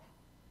turbulence model,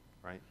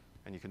 right?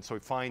 And you can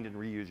sort of find and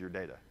reuse your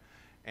data.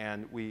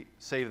 And we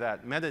save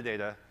that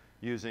metadata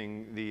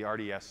using the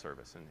RDS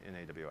service in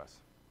AWS.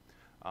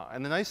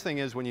 And the nice thing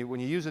is when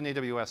you use an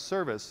AWS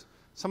service,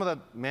 some of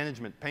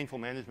that painful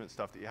management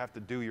stuff that you have to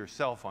do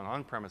yourself on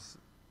on-premise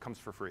comes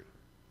for free,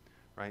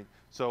 right?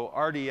 So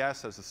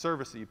RDS as a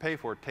service that you pay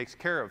for takes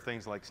care of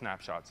things like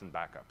snapshots and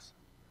backups,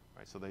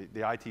 right? So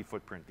the IT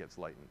footprint gets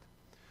lightened.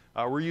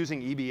 We're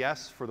using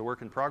EBS for the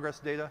work in progress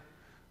data.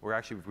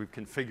 We've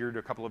configured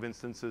a couple of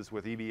instances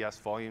with EBS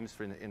volumes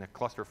in a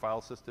cluster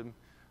file system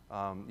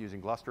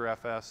using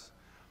GlusterFS.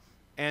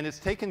 And it's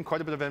taken quite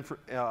a bit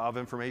of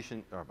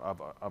information,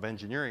 of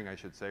engineering, I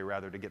should say,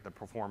 rather, to get the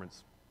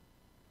performance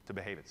to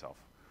behave itself.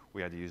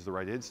 We had to use the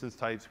right instance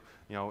types.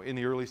 You know, in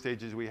the early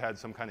stages, we had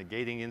some kind of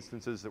gating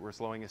instances that were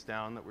slowing us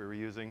down that we were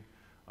using.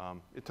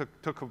 It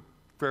took a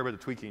fair bit of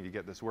tweaking to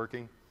get this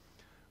working.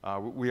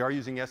 We are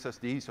using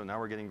SSD, so now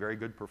we're getting very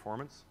good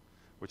performance,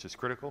 which is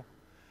critical.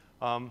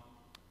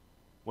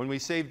 When we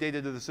save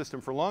data to the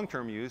system for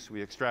long-term use,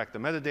 we extract the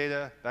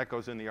metadata. That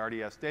goes in the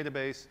RDS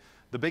database.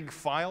 The big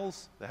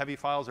files, the heavy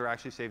files, are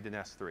actually saved in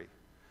S3.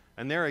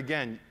 And there,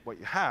 again, what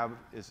you have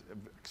is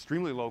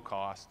extremely low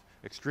cost,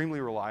 extremely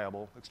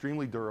reliable,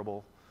 extremely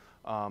durable.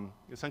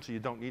 Essentially, you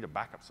don't need a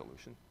backup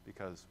solution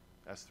because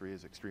S3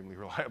 is extremely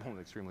reliable and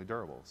extremely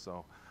durable.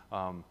 So,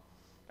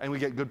 and we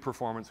get good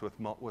performance with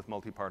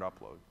multi-part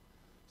upload.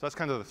 So that's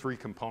kind of the three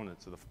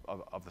components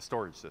of the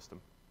storage system.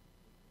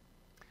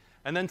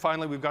 And then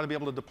finally, we've got to be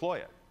able to deploy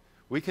it.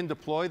 We can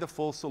deploy the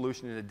full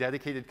solution in a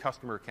dedicated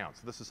customer account.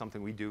 So this is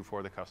something we do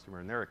for the customer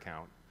in their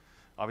account.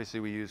 Obviously,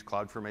 we use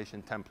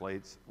CloudFormation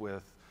templates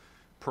with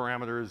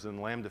parameters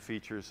and Lambda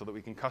features so that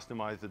we can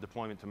customize the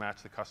deployment to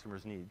match the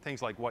customer's need.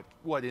 Things like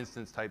what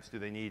instance types do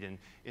they need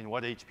in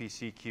what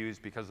HPC queues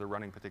because they're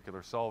running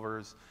particular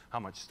solvers, how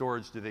much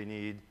storage do they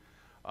need.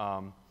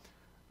 And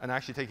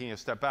actually taking a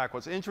step back,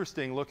 what's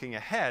interesting looking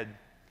ahead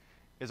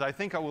is I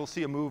think I will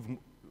see a move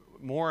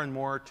more and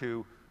more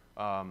to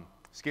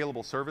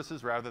scalable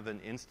services rather than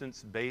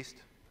instance-based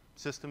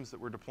systems that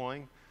we're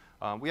deploying.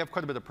 We have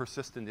quite a bit of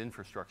persistent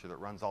infrastructure that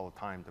runs all the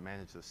time to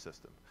manage this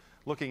system.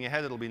 Looking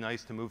ahead, it'll be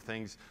nice to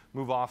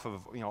move off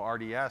of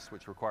RDS,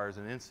 which requires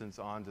an instance,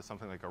 onto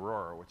something like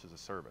Aurora, which is a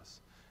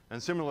service.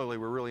 And similarly,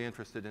 we're really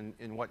interested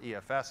in what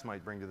EFS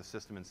might bring to the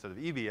system instead of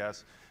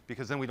EBS,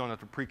 because then we don't have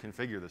to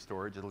pre-configure the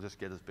storage. It'll just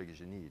get as big as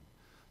you need.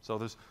 So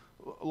there's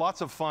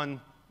lots of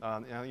fun.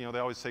 They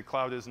always say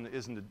cloud isn't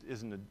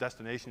a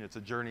destination, it's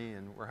a journey,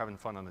 and we're having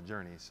fun on the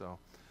journey. So,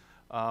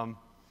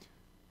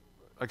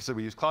 like I said,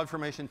 we use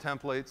CloudFormation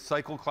templates.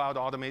 CycleCloud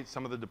automates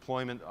some of the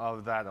deployment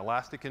of that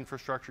Elastic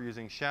infrastructure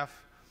using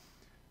Chef.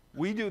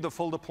 We do the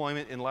full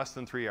deployment in less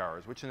than 3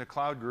 hours, which in a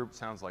cloud group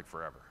sounds like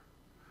forever.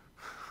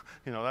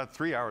 That's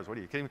 3 hours. What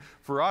are you kidding me?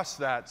 For us,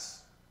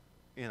 that's,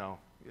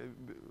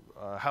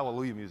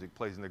 hallelujah music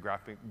plays in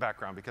the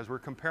background because we're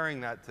comparing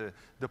that to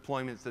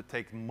deployments that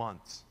take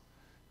months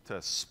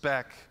to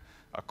spec,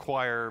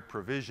 acquire,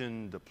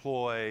 provision,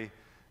 deploy,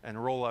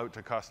 and roll out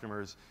to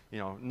customers.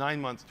 9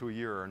 months to a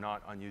year are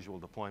not unusual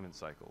deployment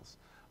cycles.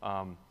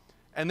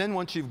 And then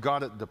once you've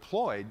got it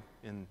deployed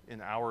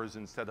in hours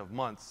instead of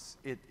months,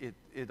 it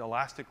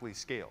elastically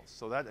scales.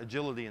 So that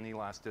agility and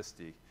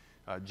elasticity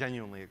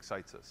genuinely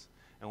excites us.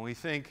 And we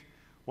think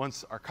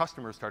once our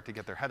customers start to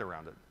get their head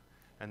around it,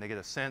 and they get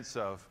a sense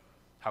of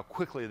how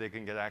quickly they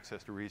can get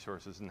access to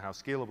resources and how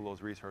scalable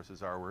those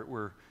resources are,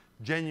 we're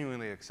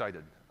genuinely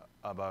excited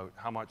about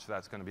how much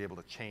that's going to be able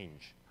to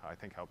change, I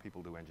think, how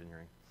people do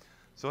engineering.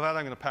 So with that,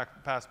 I'm going to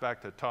pass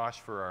back to Tosh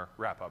for our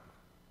wrap-up.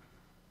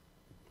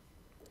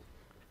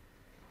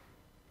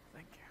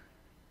 Thank you.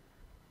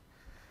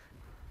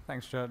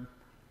 Thanks, Judd.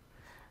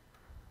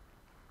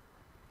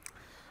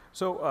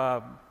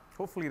 So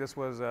hopefully this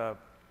was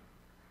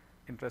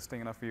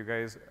interesting enough for you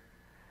guys.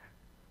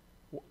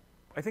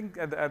 I think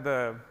at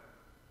the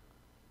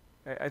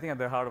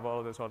heart of all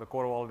of this, or the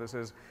core of all of this,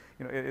 is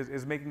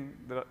making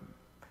the.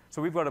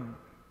 So we've got a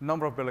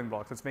number of building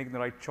blocks. It's making the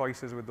right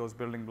choices with those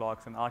building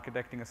blocks and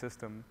architecting a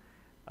system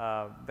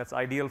that's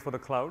ideal for the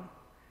cloud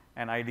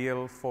and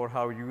ideal for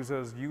how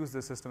users use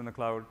the system in the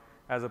cloud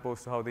as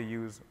opposed to how they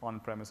use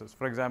on-premises.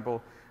 For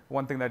example,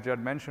 one thing that Judd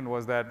mentioned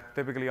was that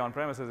typically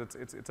on-premises,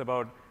 it's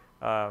about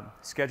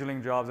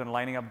scheduling jobs and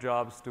lining up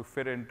jobs to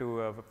fit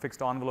into a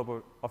fixed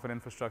envelope of an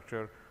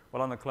infrastructure.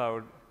 While on the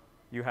cloud,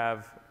 you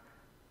have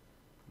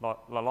a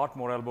lot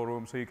more elbow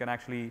room, so you can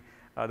actually,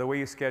 the way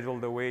you schedule,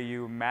 the way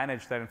you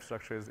manage that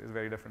infrastructure is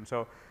very different.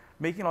 So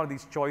making all of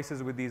these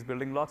choices with these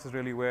building blocks is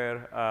really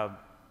where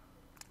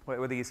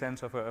the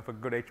essence of a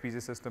good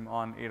HPC system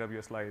on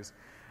AWS lies.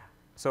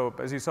 So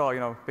as you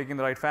saw, picking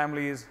the right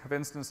families of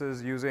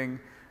instances, using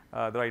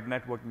the right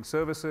networking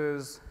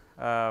services,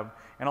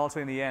 and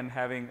also in the end,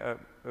 having a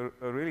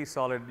really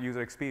solid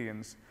user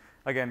experience.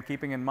 Again,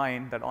 keeping in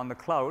mind that on the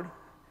cloud,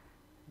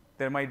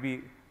 there might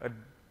be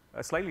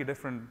a slightly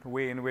different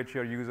way in which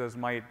your users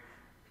might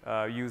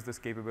use this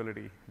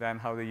capability than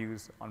how they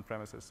use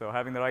on-premises. So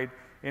having the right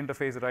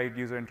interface, the right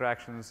user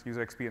interactions,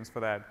 user experience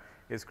for that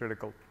is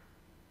critical.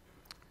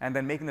 And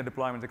then making the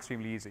deployment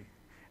extremely easy,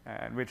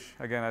 and which,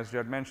 again, as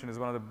Judd mentioned, is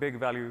one of the big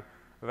values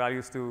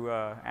to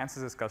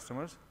Ansys'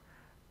 customers,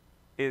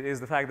 is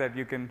the fact that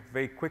you can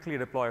very quickly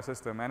deploy a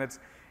system. And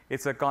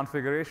it's a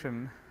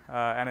configuration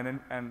and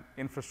an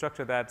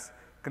infrastructure that's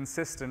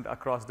consistent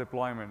across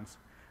deployments,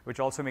 which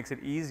also makes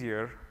it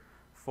easier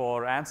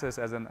for Ansys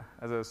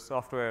as a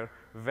software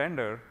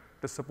vendor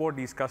to support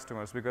these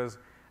customers, because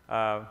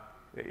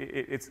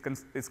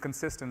it's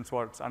consistent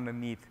what's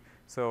underneath.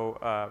 So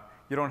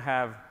you don't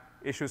have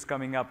issues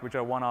coming up which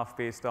are one-off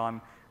based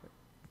on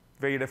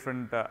very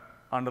different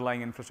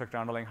underlying infrastructure,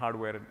 underlying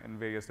hardware in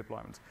various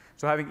deployments.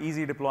 So having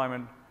easy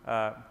deployment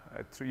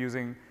through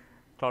using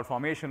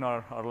CloudFormation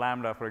or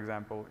Lambda, for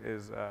example,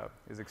 is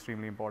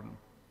extremely important.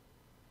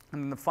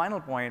 And the final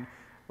point,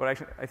 but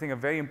actually I think a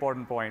very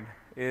important point,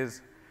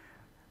 is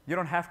you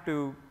don't have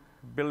to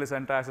build this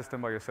entire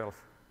system by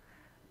yourself.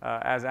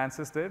 As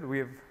Ansys did, we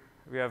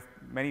have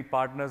many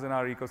partners in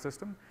our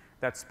ecosystem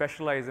that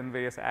specialize in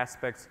various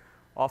aspects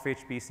of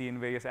HPC, in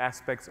various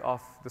aspects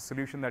of the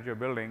solution that you're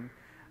building.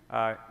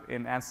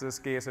 In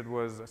Ansys' case, it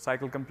was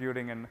cycle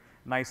computing and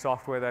nice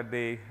software that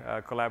they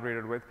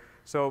collaborated with.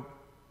 So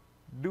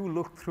do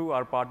look through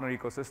our partner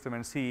ecosystem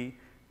and see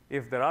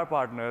if there are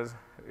partners,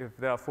 if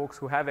there are folks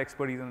who have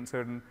expertise in a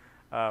certain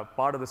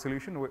part of the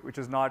solution, which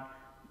is not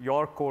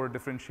your core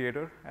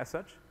differentiator as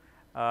such.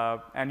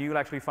 And you'll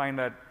actually find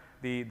that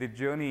the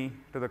journey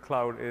to the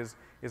cloud is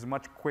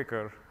much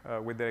quicker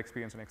with their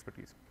experience and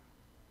expertise.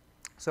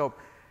 So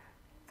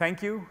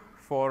thank you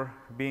for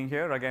being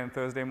here. Again,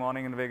 Thursday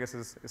morning in Vegas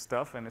is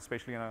tough, and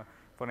especially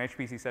for an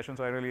HPC session,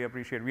 so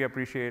we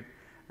appreciate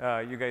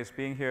you guys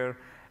being here.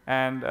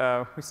 And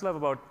we still have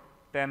about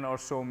 10 or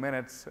so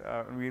minutes.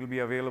 We'll be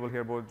available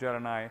here, both Jared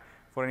and I,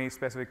 for any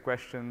specific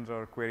questions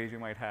or queries you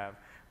might have.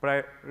 But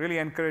I really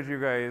encourage you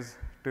guys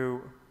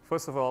to,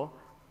 first of all,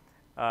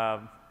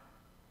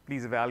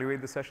 please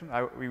evaluate the session.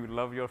 We would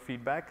love your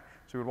feedback.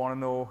 So we would want to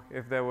know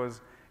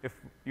if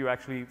you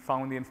actually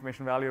found the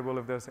information valuable,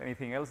 if there's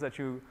anything else that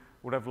you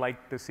would have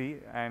liked to see,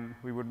 and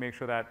we would make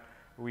sure that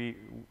we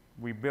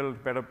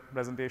build better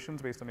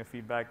presentations based on your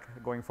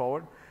feedback going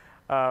forward.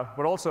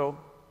 But also,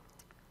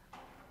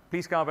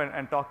 please come up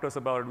and talk to us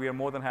about it. We are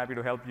more than happy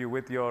to help you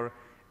with your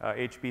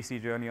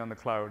HPC journey on the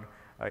cloud.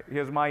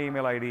 Here's my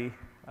email ID,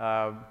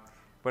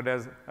 but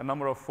there's a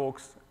number of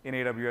folks in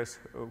AWS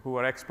who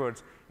are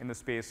experts in the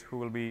space who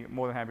will be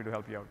more than happy to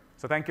help you out.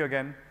 So thank you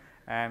again,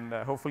 and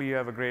hopefully you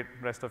have a great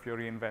rest of your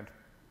reInvent.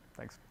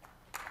 Thanks.